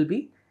 2 will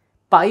be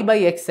pi by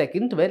x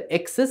second, where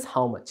x is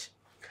how much?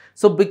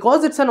 So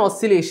because it's an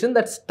oscillation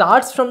that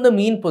starts from the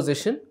mean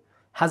position,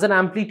 has an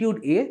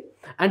amplitude A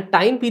and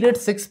time period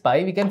 6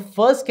 pi, we can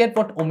first get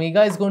what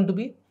omega is going to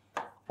be.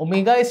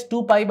 Omega is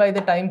 2 pi by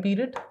the time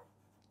period,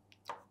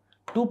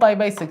 2 pi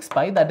by 6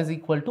 pi, that is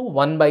equal to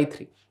 1 by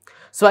 3.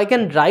 So I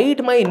can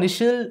write my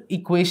initial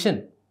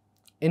equation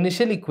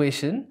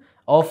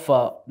of,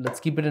 let's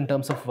keep it in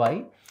terms of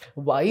y.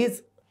 Y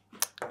is,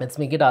 let's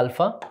make it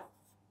alpha.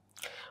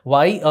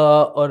 Y,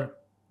 or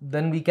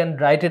then we can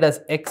write it as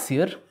x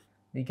here.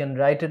 We can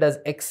write it as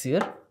x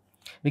here.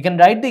 We can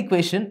write the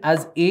equation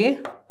as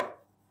A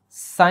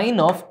sine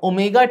of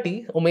omega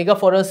t. Omega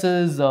for us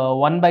is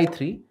 1 by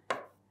 3.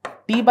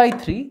 T by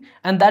 3,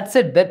 and that's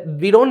it. That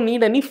we don't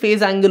need any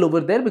phase angle over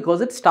there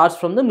because it starts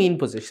from the mean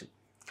position.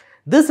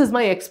 This is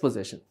my x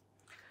position.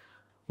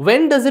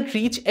 When does it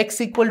reach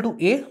x equal to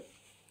A?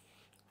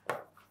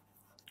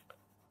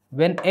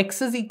 When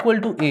x is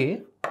equal to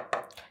A,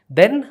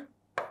 then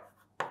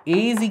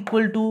A is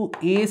equal to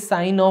A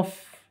sine of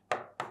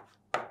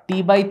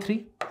t by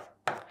 3.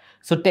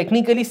 So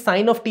technically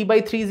sine of t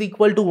by 3 is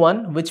equal to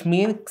 1, which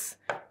means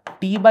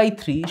t by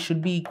 3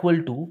 should be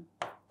equal to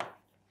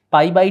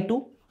pi by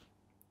 2,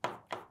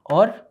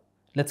 or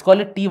let's call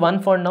it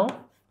t1 for now.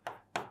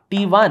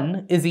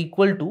 T1 is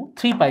equal to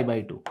 3 pi by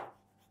 2.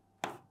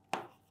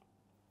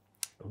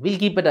 We'll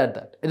keep it at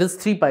that. It is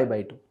 3 pi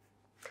by 2.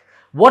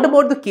 What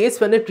about the case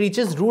when it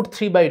reaches root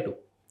 3 by 2?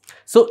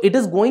 So it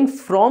is going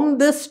from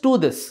this to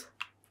this.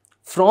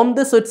 From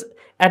this, so it's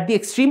at the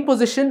extreme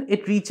position,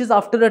 it reaches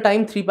after a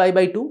time 3 pi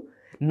by 2.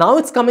 Now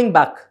it's coming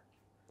back.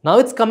 Now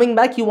it's coming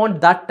back, you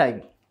want that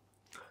time.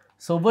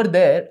 So over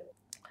there,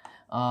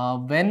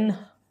 when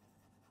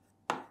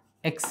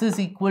x is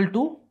equal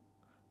to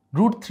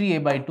root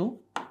 3a by 2,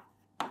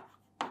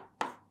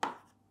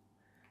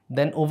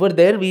 then over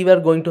there we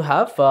were going to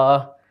have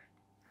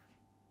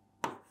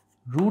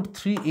root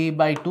 3a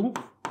by 2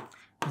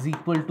 is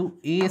equal to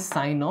a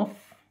sine of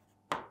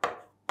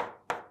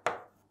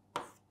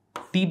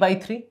t by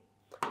 3.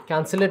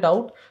 Cancel it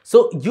out.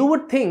 So you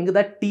would think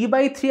that t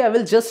by 3 I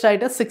will just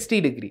write as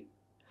 60 degree.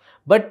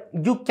 But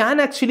you can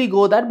actually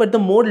go that, but the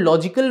more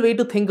logical way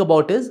to think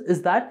about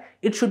is that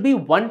it should be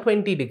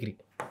 120 degree.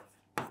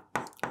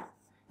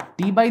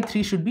 T by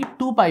 3 should be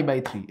 2 pi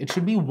by 3. It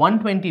should be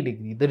 120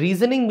 degree. The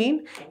reasoning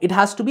mean it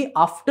has to be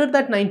after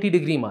that 90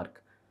 degree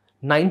mark.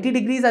 90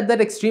 degrees at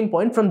that extreme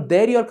point, from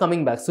there you are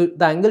coming back. So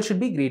the angle should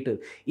be greater.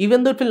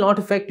 Even though it will not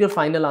affect your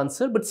final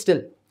answer, but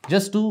still,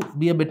 just to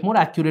be a bit more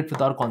accurate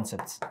with our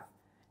concepts.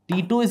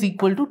 T2 is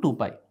equal to 2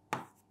 pi.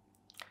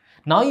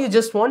 Now you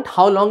just want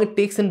how long it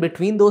takes in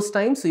between those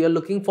times. So you are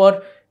looking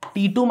for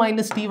T2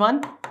 minus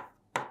T1.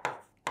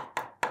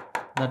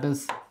 That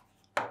is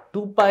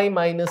 2 pi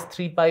minus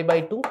 3 pi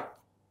by 2.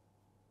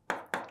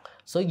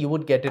 So you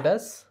would get it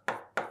as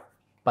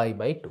pi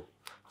by 2.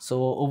 So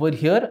over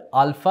here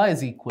alpha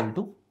is equal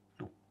to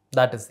 2.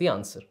 That is the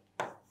answer.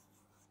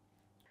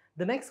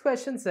 The next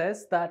question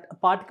says that a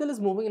particle is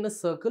moving in a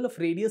circle of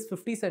radius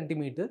 50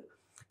 centimeter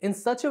in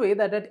such a way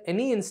that at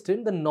any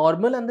instant the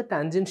normal and the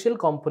tangential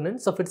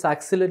components of its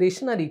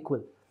acceleration are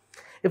equal.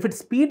 If its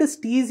speed is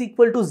t is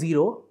equal to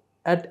 0,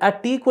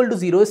 at t equal to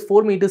 0 is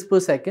 4 meters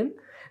per second,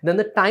 then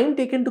the time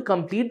taken to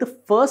complete the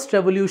first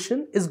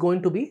revolution is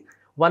going to be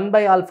 1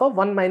 by alpha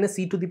 1 minus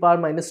e to the power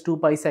minus 2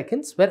 pi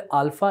seconds, where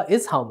alpha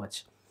is how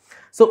much?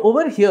 So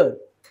over here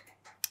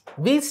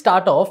we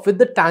start off with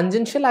the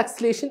tangential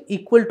acceleration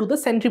equal to the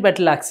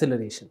centripetal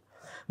acceleration,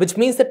 which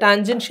means the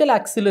tangential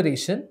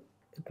acceleration,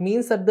 it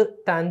means that the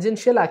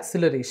tangential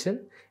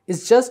acceleration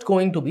is just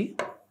going to be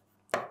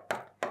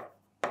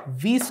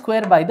v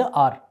square by the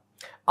r.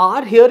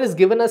 R here is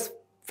given as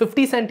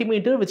 50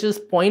 centimeter, which is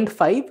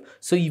 0.5.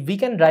 So we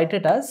can write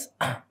it as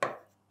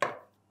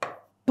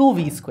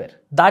 2v square.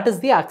 That is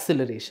the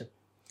acceleration.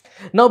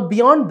 Now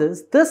beyond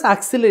this, this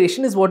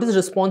acceleration is what is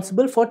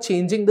responsible for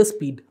changing the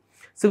speed.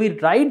 So we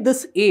write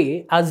this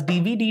a as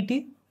dv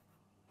dt.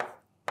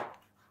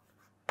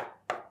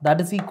 That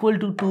is equal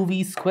to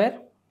 2v square.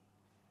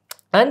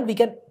 And we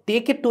can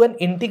take it to an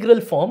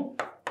integral form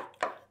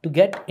to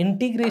get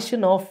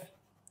integration of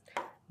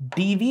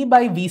dv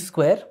by v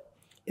square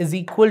is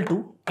equal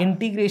to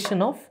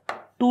integration of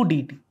 2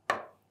 dt.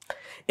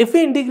 If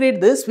we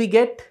integrate this, we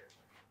get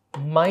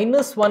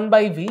minus 1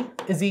 by v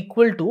is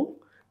equal to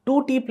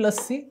 2t plus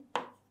c,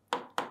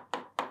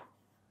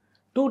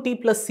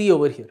 2t plus c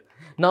over here.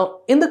 Now,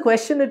 in the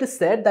question, it is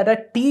said that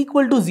at t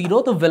equal to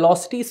 0, the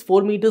velocity is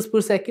 4 meters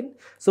per second.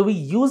 So, we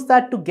use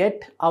that to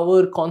get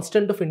our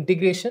constant of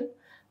integration,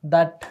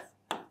 that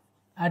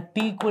at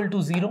t equal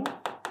to 0,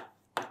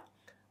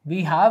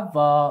 we have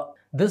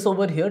this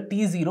over here,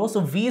 t0.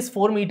 So, v is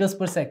 4 meters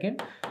per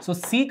second. So,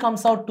 c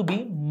comes out to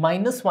be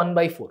minus 1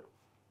 by 4.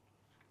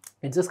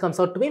 It just comes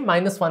out to be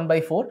minus 1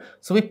 by 4.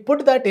 So, we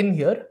put that in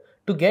here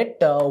to get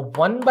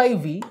 1 by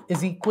v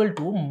is equal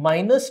to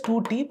minus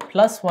 2t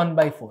plus 1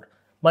 by 4,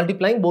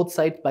 multiplying both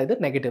sides by the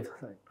negative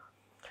sign.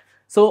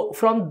 So,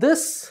 from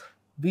this,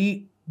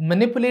 we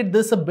manipulate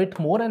this a bit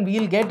more and we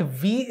will get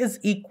v is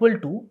equal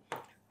to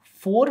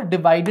 4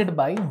 divided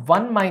by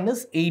 1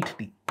 minus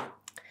 8t.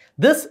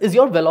 This is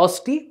your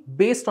velocity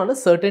based on a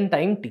certain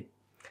time t.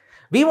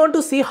 We want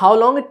to see how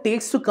long it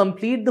takes to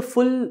complete the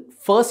full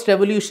first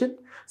revolution.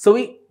 So,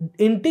 we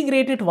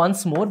integrate it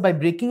once more by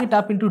breaking it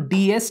up into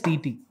ds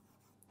dt.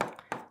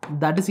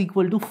 That is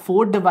equal to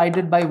 4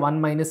 divided by 1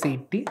 minus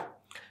 8t.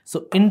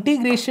 So,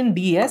 integration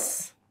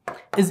ds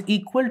is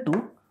equal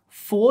to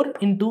 4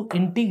 into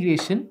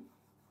integration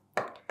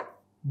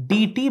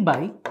dt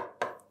by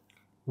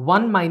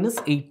 1 minus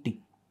 8t.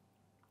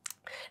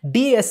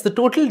 ds, the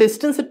total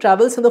distance it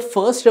travels in the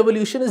first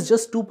revolution is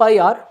just 2 pi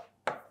r.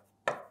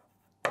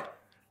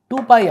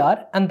 2 pi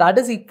r, and that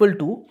is equal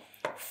to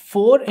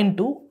 4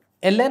 into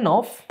ln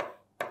of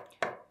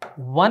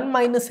 1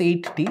 minus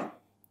 8t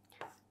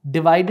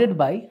divided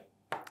by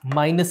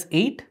minus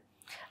 8,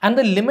 and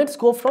the limits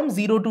go from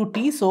 0 to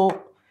t.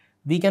 So,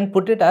 we can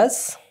put it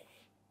as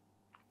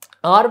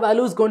r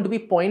value is going to be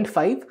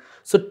 0.5.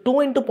 So,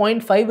 2 into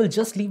 0.5 will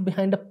just leave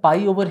behind a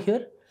pi over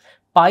here.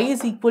 Pi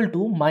is equal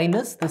to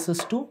minus, this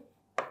is 2,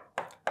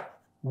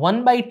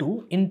 1 by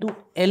 2 into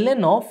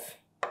ln of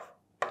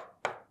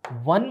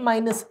 1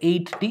 minus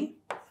 8t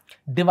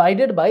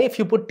divided by, if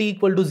you put t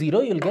equal to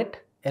 0, you will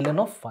get ln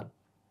of 1.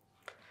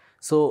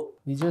 So,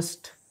 we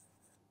just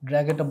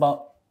drag it a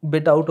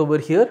bit out over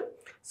here.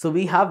 So,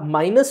 we have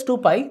minus 2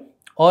 pi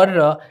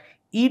or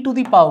e to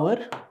the power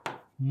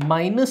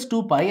minus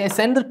 2 pi. I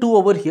send the 2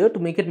 over here to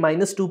make it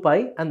minus 2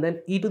 pi, and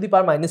then e to the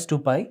power minus 2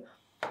 pi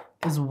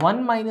is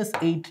 1 minus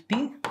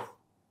 8t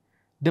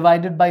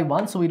divided by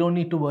 1. So, we don't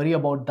need to worry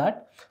about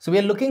that. So, we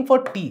are looking for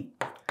t.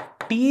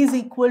 T is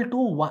equal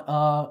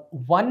to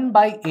 1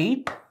 by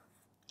 8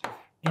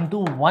 into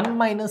 1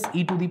 minus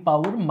e to the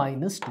power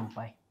minus 2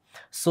 pi.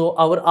 So,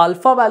 our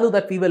alpha value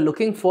that we were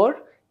looking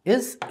for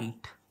is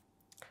 8.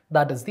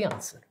 That is the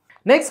answer.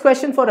 Next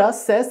question for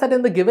us says that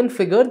in the given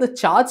figure, the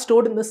charge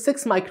stored in the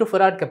 6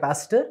 microfarad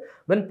capacitor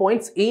when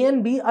points A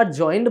and B are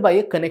joined by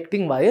a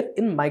connecting wire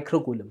in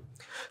microcoulomb.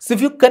 So,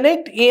 if you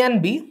connect A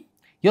and B,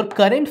 your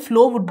current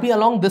flow would be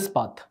along this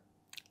path.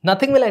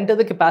 Nothing will enter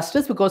the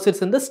capacitors because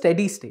it's in the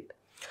steady state.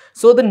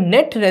 So, the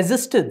net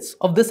resistance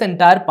of this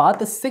entire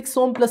path is 6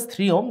 ohm plus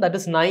 3 ohm, that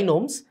is 9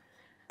 ohms.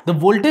 The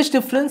voltage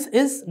difference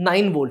is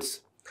 9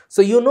 volts.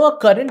 So, you know a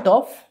current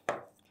of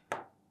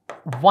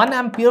 1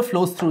 ampere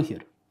flows through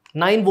here,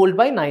 9 volt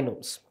by 9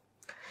 ohms.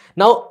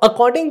 Now,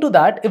 according to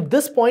that, if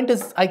this point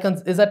is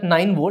at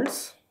 9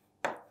 volts,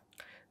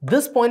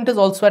 this point is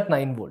also at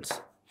 9 volts.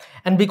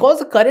 And because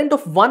the current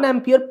of 1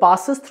 ampere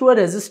passes through a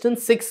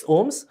resistance 6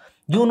 ohms,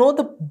 you know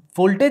the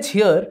voltage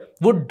here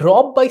would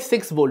drop by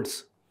 6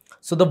 volts.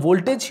 So, the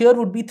voltage here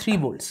would be 3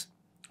 volts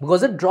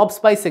because it drops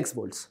by 6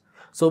 volts.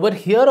 So, over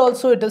here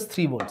also it is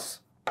 3 volts.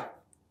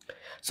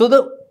 So,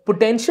 the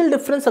potential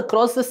difference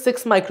across the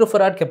 6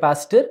 microfarad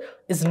capacitor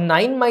is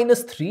 9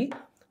 minus 3.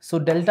 So,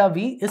 delta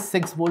V is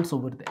 6 volts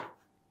over there.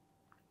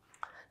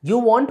 You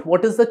want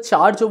what is the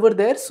charge over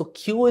there? So,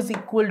 Q is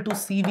equal to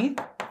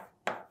CV.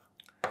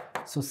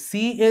 So,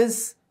 C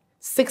is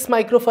 6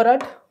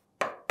 microfarad.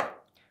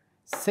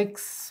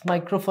 6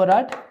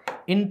 microfarad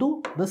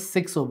into the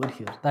 6 over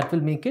here. That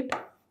will make it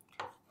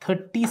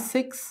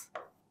 36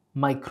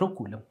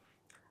 microcoulomb.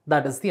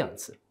 That is the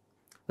answer.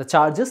 The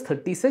charge is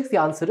 36, the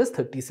answer is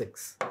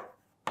 36.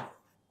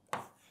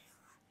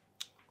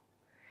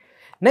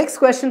 Next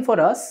question for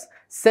us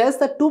says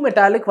that two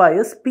metallic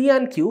wires P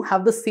and Q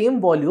have the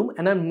same volume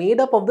and are made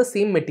up of the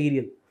same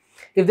material.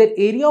 If their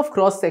area of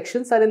cross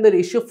sections are in the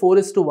ratio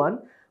 4:1,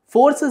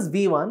 force is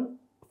V1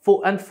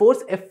 and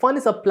force F1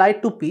 is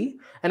applied to P,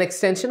 an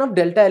extension of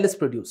delta L is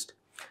produced.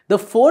 The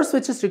force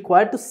which is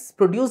required to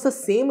produce the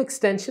same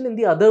extension in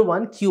the other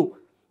one, Q,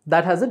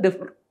 that has a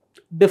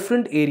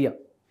different area.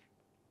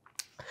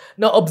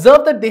 Now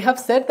observe that they have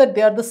said that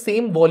they are the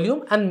same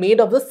volume and made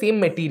of the same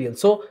material.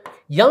 So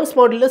Young's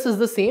modulus is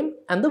the same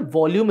and the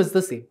volume is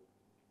the same.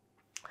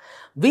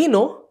 We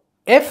know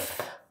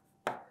F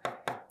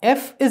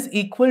is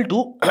equal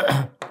to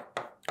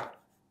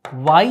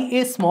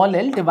YA small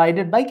l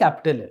divided by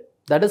capital L.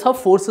 That is how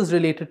force is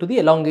related to the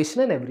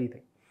elongation and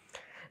everything.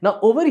 Now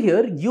over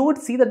here you would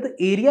see that the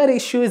area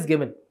ratio is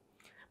given.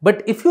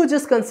 But if you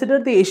just consider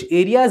the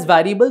area as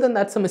variable, then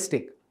that's a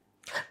mistake.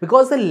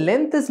 Because the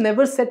length is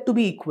never said to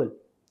be equal.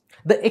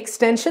 The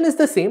extension is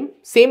the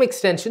same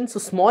extension, so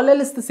small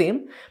l is the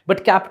same,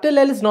 but capital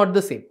L is not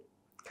the same.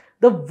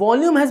 The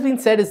volume has been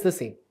said is the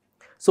same.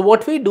 So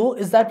what we do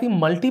is that we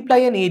multiply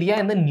an area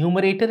in the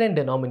numerator and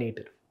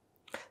denominator.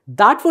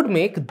 That would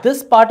make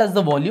this part as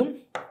the volume,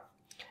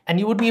 and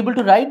you would be able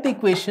to write the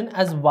equation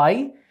as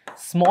y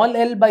small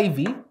l by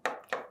v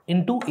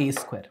into a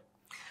square.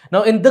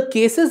 Now in the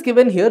cases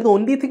given here, the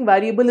only thing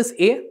variable is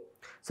a.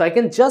 So I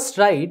can just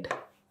write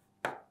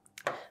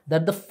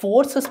that the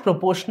force is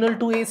proportional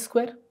to a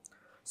square.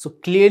 So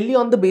clearly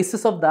on the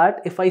basis of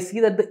that, if I see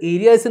that the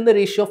area is in the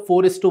ratio of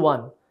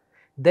 4:1,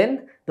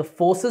 then the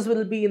forces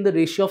will be in the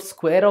ratio of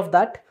square of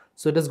that.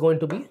 So it is going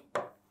to be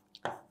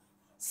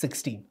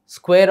 16.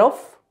 Square of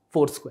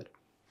 4 square.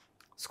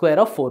 Square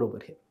of 4 over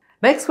here.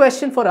 Next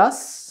question for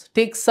us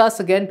takes us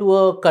again to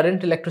a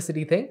current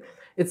electricity thing.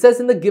 It says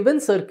in the given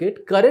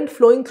circuit, current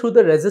flowing through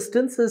the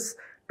resistance is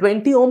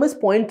 20 ohm is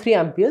 0.3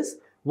 amperes.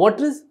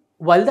 What is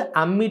while the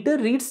ammeter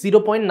reads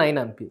 0.9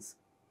 amperes?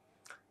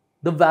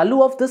 The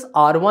value of this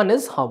R1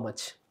 is how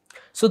much?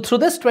 So through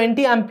this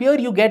 20 ampere,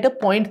 you get a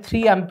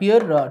 0.3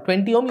 ampere,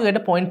 20 ohm, you get a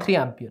 0.3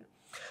 ampere.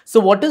 So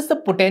what is the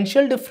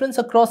potential difference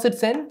across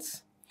its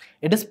ends?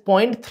 It is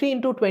 0.3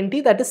 into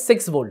 20, that is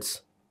 6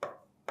 volts.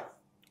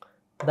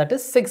 That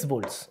is 6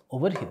 volts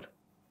over here.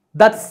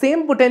 That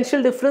same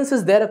potential difference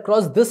is there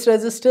across this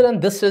resistor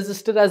and this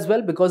resistor as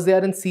well, because they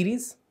are in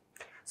series.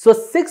 So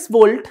 6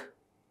 volt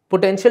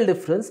potential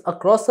difference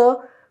across a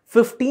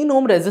 15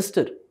 ohm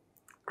resistor.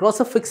 Across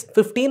a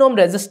 15 ohm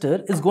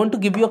resistor is going to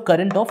give you a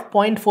current of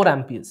 0.4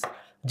 amperes.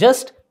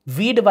 Just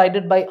V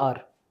divided by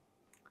R.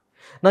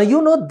 Now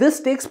you know this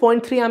takes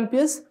 0.3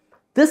 amperes,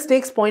 this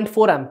takes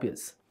 0.4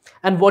 amperes.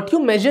 And what you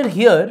measure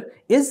here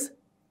is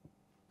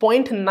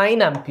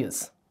 0.9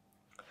 amperes.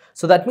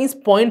 So that means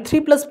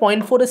 0.3 plus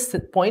 0.4 is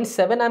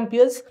 0.7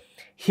 amperes.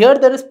 Here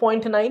there is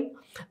 0.9.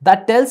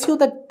 That tells you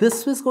that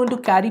this is going to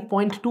carry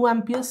 0.2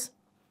 amperes.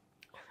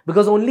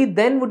 Because only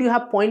then would you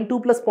have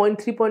 0.2 plus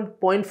 0.3,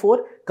 0.4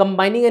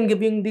 combining and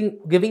giving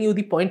you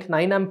the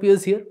 0.9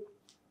 amperes here.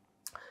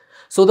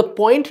 So the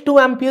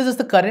 0.2 amperes is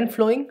the current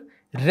flowing.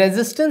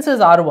 Resistance is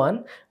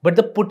R1, but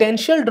the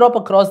potential drop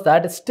across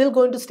that is still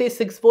going to stay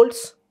 6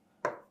 volts.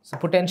 So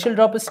potential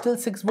drop is still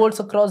 6 volts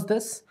across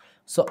this.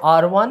 So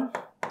R1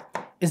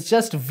 is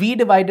just V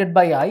divided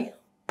by I,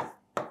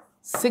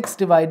 6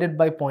 divided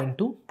by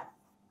 0.2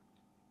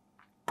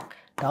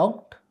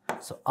 out.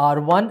 So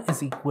R1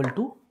 is equal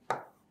to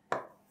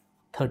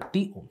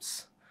 30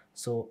 ohms.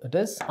 So it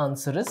is,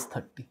 answer is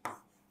 30.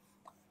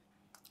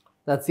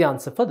 That's the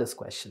answer for this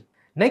question.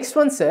 Next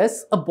one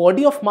says, a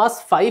body of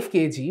mass 5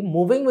 kg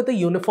moving with a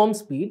uniform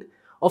speed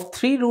of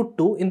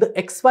 3√2 in the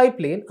xy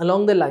plane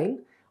along the line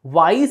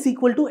y is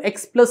equal to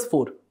x plus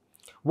 4.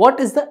 What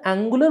is the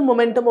angular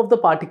momentum of the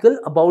particle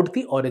about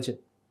the origin?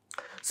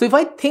 So if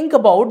I think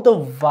about the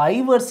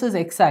y versus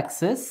x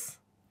axis,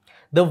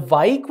 the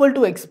y equal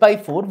to x by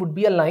 4 would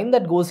be a line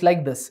that goes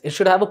like this. It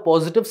should have a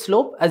positive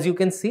slope, as you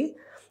can see,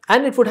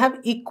 and it would have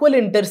equal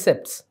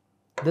intercepts.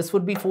 This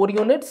would be 4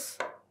 units.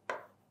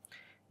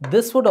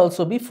 This would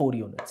also be 4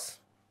 units.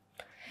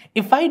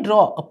 If I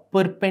draw a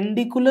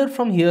perpendicular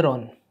from here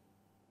on,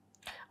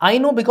 I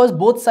know because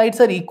both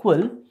sides are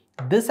equal,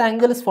 this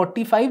angle is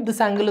 45,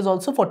 this angle is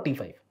also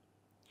 45.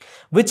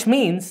 Which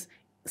means,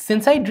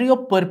 since I drew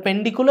a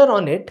perpendicular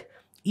on it,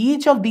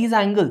 each of these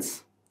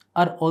angles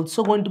are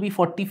also going to be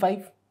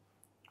 45.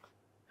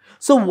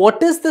 So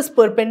what is this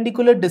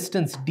perpendicular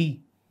distance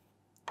D?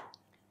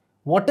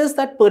 What is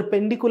that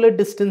perpendicular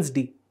distance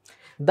D?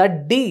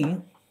 That D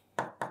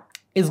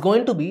is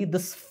going to be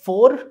this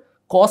 4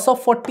 cos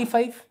of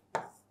 45.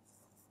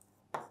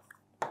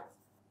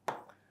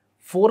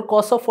 4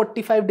 cos of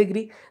 45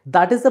 degree.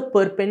 That is the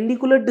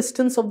perpendicular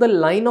distance of the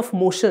line of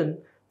motion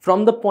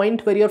from the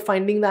point where you are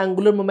finding the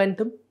angular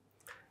momentum.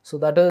 So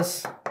that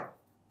is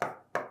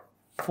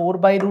 4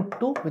 by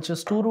 √2, which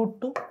is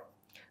 2√2.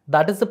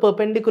 That is the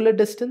perpendicular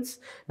distance.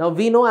 Now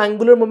we know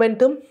angular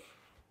momentum.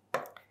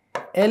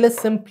 L is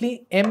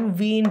simply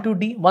mv into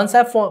d. Once I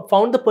have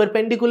found the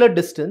perpendicular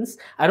distance,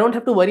 I don't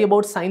have to worry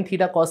about sine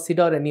theta, cos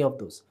theta or any of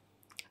those.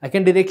 I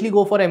can directly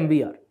go for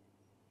mvr.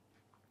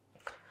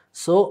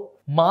 So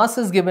mass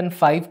is given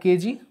 5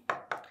 kg.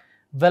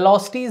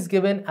 Velocity is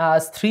given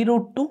as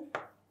 3√2.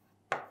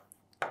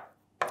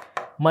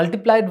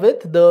 Multiplied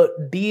with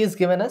the d is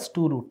given as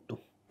 2√2.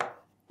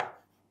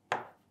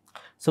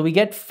 So we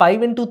get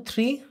 5 into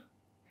 3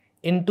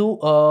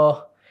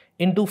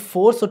 into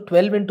 4, so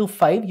 12 into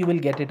 5, you will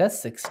get it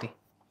as 60.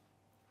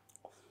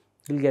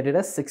 You will get it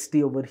as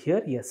 60 over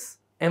here, yes,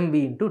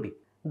 mv into d.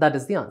 That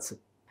is the answer.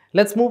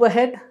 Let's move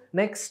ahead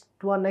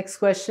to our next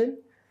question.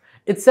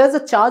 It says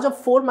a charge of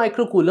 4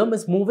 microcoulomb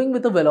is moving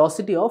with a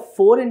velocity of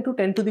 4 into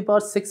 10 to the power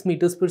 6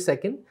 meters per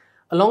second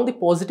along the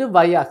positive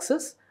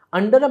y-axis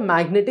under a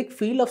magnetic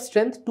field of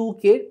strength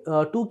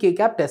 2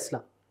 cap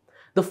Tesla.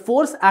 The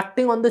force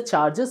acting on the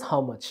charge is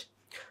how much?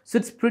 So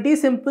it's pretty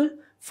simple.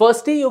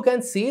 Firstly, you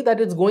can see that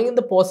it's going in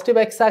the positive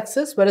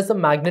x-axis, whereas the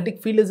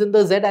magnetic field is in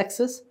the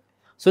z-axis.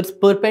 So it's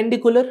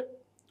perpendicular.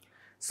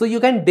 So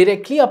you can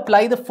directly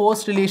apply the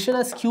force relation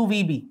as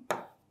QVB.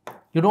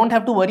 You don't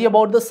have to worry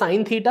about the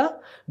sine theta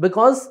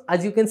because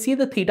as you can see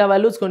the theta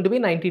value is going to be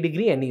 90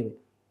 degree anyway.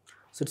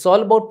 So it's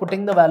all about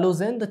putting the values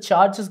in. The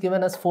charge is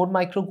given as 4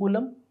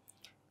 microcoulomb,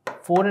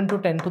 4 into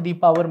 10 to the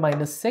power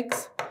minus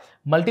 6,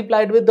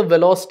 multiplied with the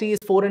velocity is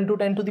 4 into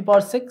 10 to the power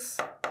 6,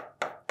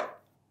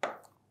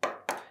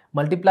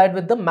 multiplied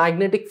with the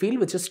magnetic field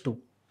which is 2.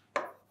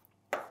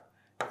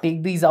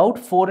 Take these out,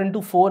 4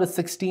 into 4 is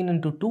 16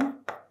 into 2,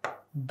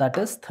 that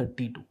is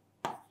 32.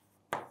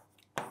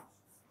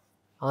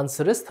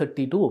 Answer is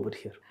 32 over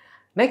here.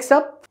 Next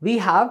up, we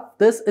have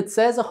this, it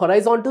says a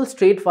horizontal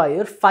straight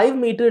wire 5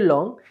 meter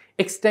long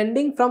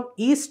extending from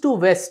east to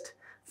west,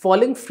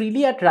 falling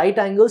freely at right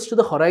angles to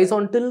the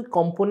horizontal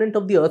component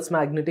of the Earth's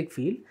magnetic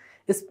field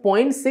is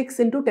 0.6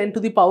 into 10 to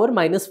the power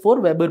minus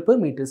 4 Weber per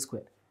meter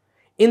square.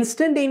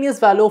 Instantaneous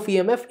value of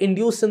EMF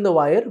induced in the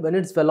wire when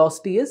its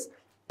velocity is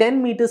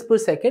 10 meters per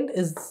second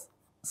is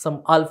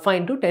some alpha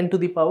into 10 to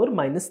the power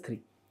minus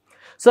 3.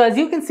 So as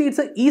you can see, it's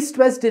an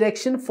east-west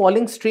direction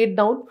falling straight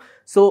down.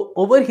 So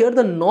over here,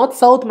 the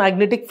north-south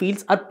magnetic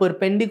fields are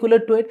perpendicular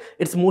to it.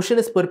 Its motion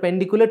is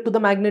perpendicular to the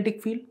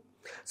magnetic field.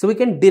 So we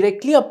can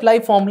directly apply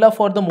formula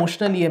for the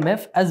motional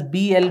EMF as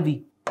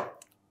BLV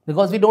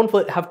because we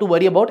don't have to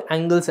worry about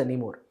angles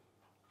anymore.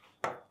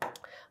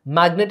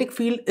 Magnetic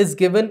field is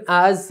given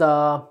as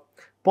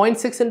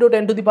 0.6 into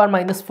 10 to the power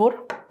minus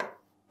 4.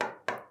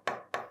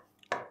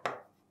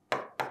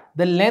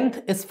 The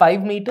length is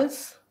 5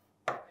 meters.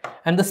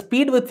 And the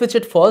speed with which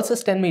it falls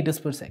is 10 meters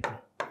per second.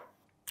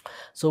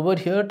 So over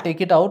here, take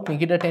it out,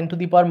 make it a 10 to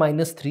the power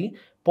minus 3.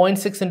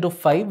 0.6 into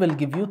 5 will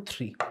give you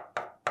 3.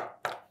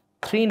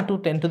 3 into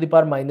 10 to the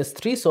power minus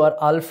 3. So our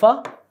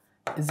alpha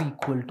is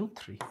equal to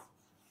 3.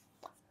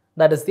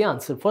 That is the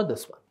answer for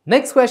this one.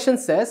 Next question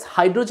says,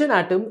 hydrogen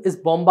atom is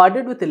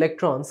bombarded with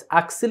electrons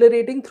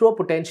accelerating through a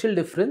potential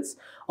difference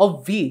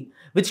of V,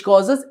 which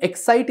causes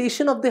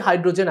excitation of the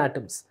hydrogen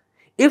atoms.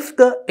 If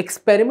the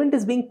experiment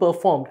is being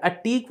performed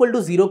at T equal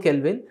to 0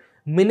 Kelvin,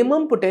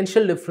 minimum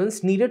potential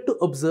difference needed to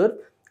observe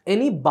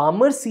any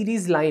Balmer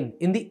series line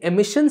in the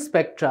emission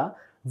spectra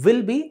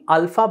will be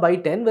alpha by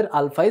 10, where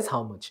alpha is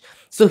how much.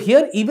 So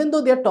here, even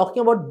though they are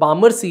talking about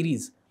Balmer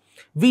series,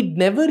 we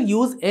never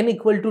use n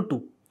equal to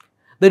 2.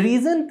 The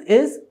reason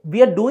is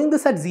we are doing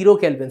this at 0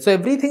 Kelvin. So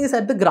everything is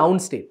at the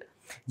ground state.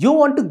 You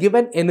want to give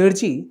an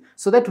energy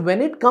so that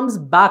when it comes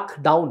back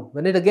down,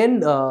 when it again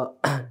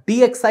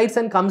de-excites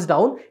and comes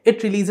down,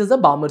 it releases a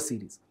Balmer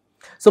series.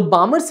 So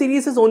Balmer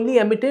series is only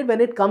emitted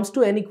when it comes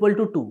to n equal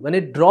to 2, when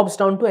it drops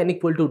down to n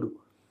equal to 2.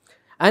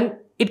 And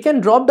it can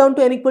drop down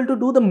to n equal to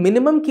 2. The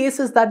minimum case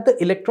is that the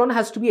electron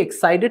has to be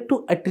excited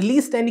to at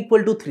least n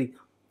equal to 3,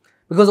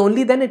 because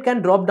only then it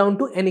can drop down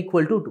to n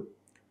equal to 2.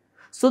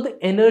 So the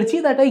energy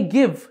that I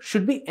give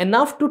should be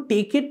enough to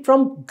take it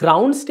from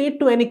ground state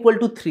to n equal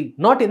to 3,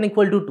 not n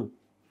equal to 2.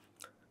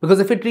 Because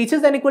if it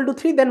reaches n equal to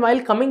 3, then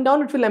while coming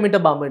down, it will emit a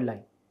Balmer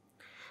line.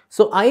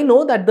 So I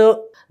know that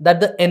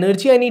the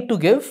energy I need to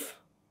give,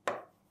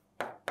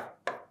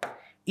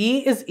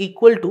 E is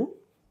equal to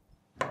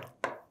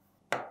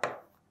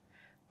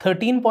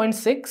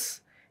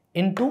 13.6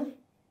 into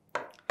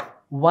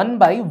 1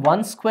 by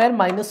 1 square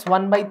minus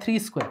 1 by 3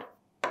 square,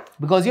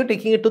 because you're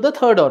taking it to the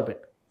third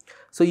orbit.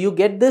 So you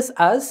get this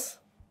as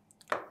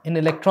in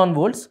electron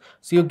volts.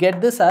 So you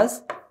get this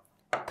as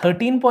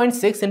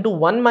 13.6 into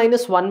 1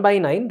 minus 1 by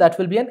 9. That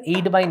will be an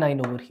 8 by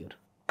 9 over here.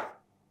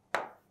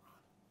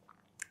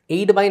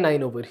 8 by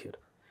 9 over here,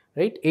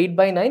 right? 8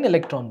 by 9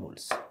 electron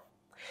volts.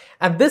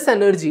 And this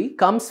energy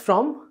comes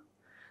from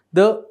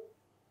the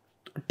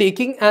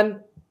taking an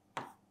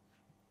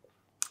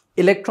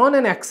electron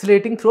and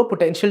accelerating through a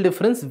potential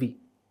difference V.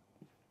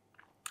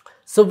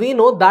 So we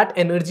know that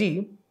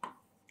energy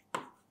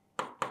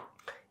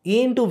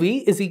E into V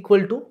is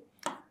equal to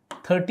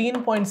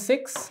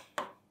 13.6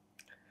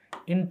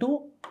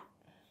 into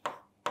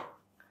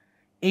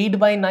 8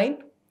 by 9.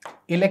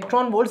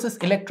 Electron volts, this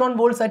electron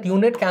volts at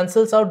unit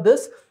cancels out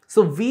this.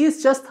 So V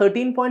is just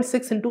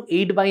 13.6 into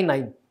 8 by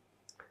 9.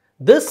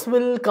 This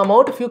will come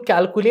out, if you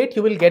calculate,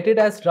 you will get it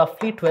as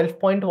roughly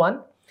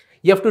 12.1.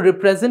 You have to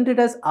represent it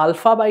as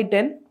alpha by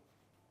 10.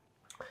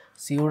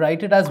 So you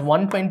write it as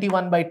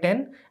 121 by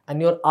 10 and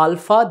your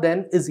alpha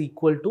then is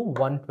equal to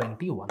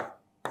 121.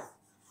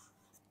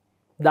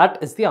 That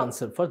is the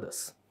answer for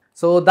this.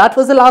 So that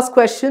was the last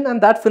question, and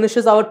that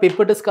finishes our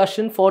paper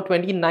discussion for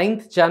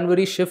 29th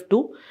January shift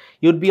 2.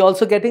 You'd be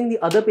also getting the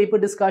other paper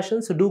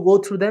discussions, so do go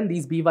through them.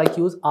 These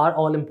BYQs are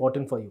all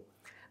important for you.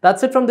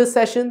 That's it from this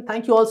session.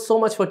 Thank you all so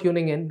much for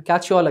tuning in.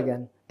 Catch you all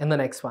again in the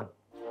next one.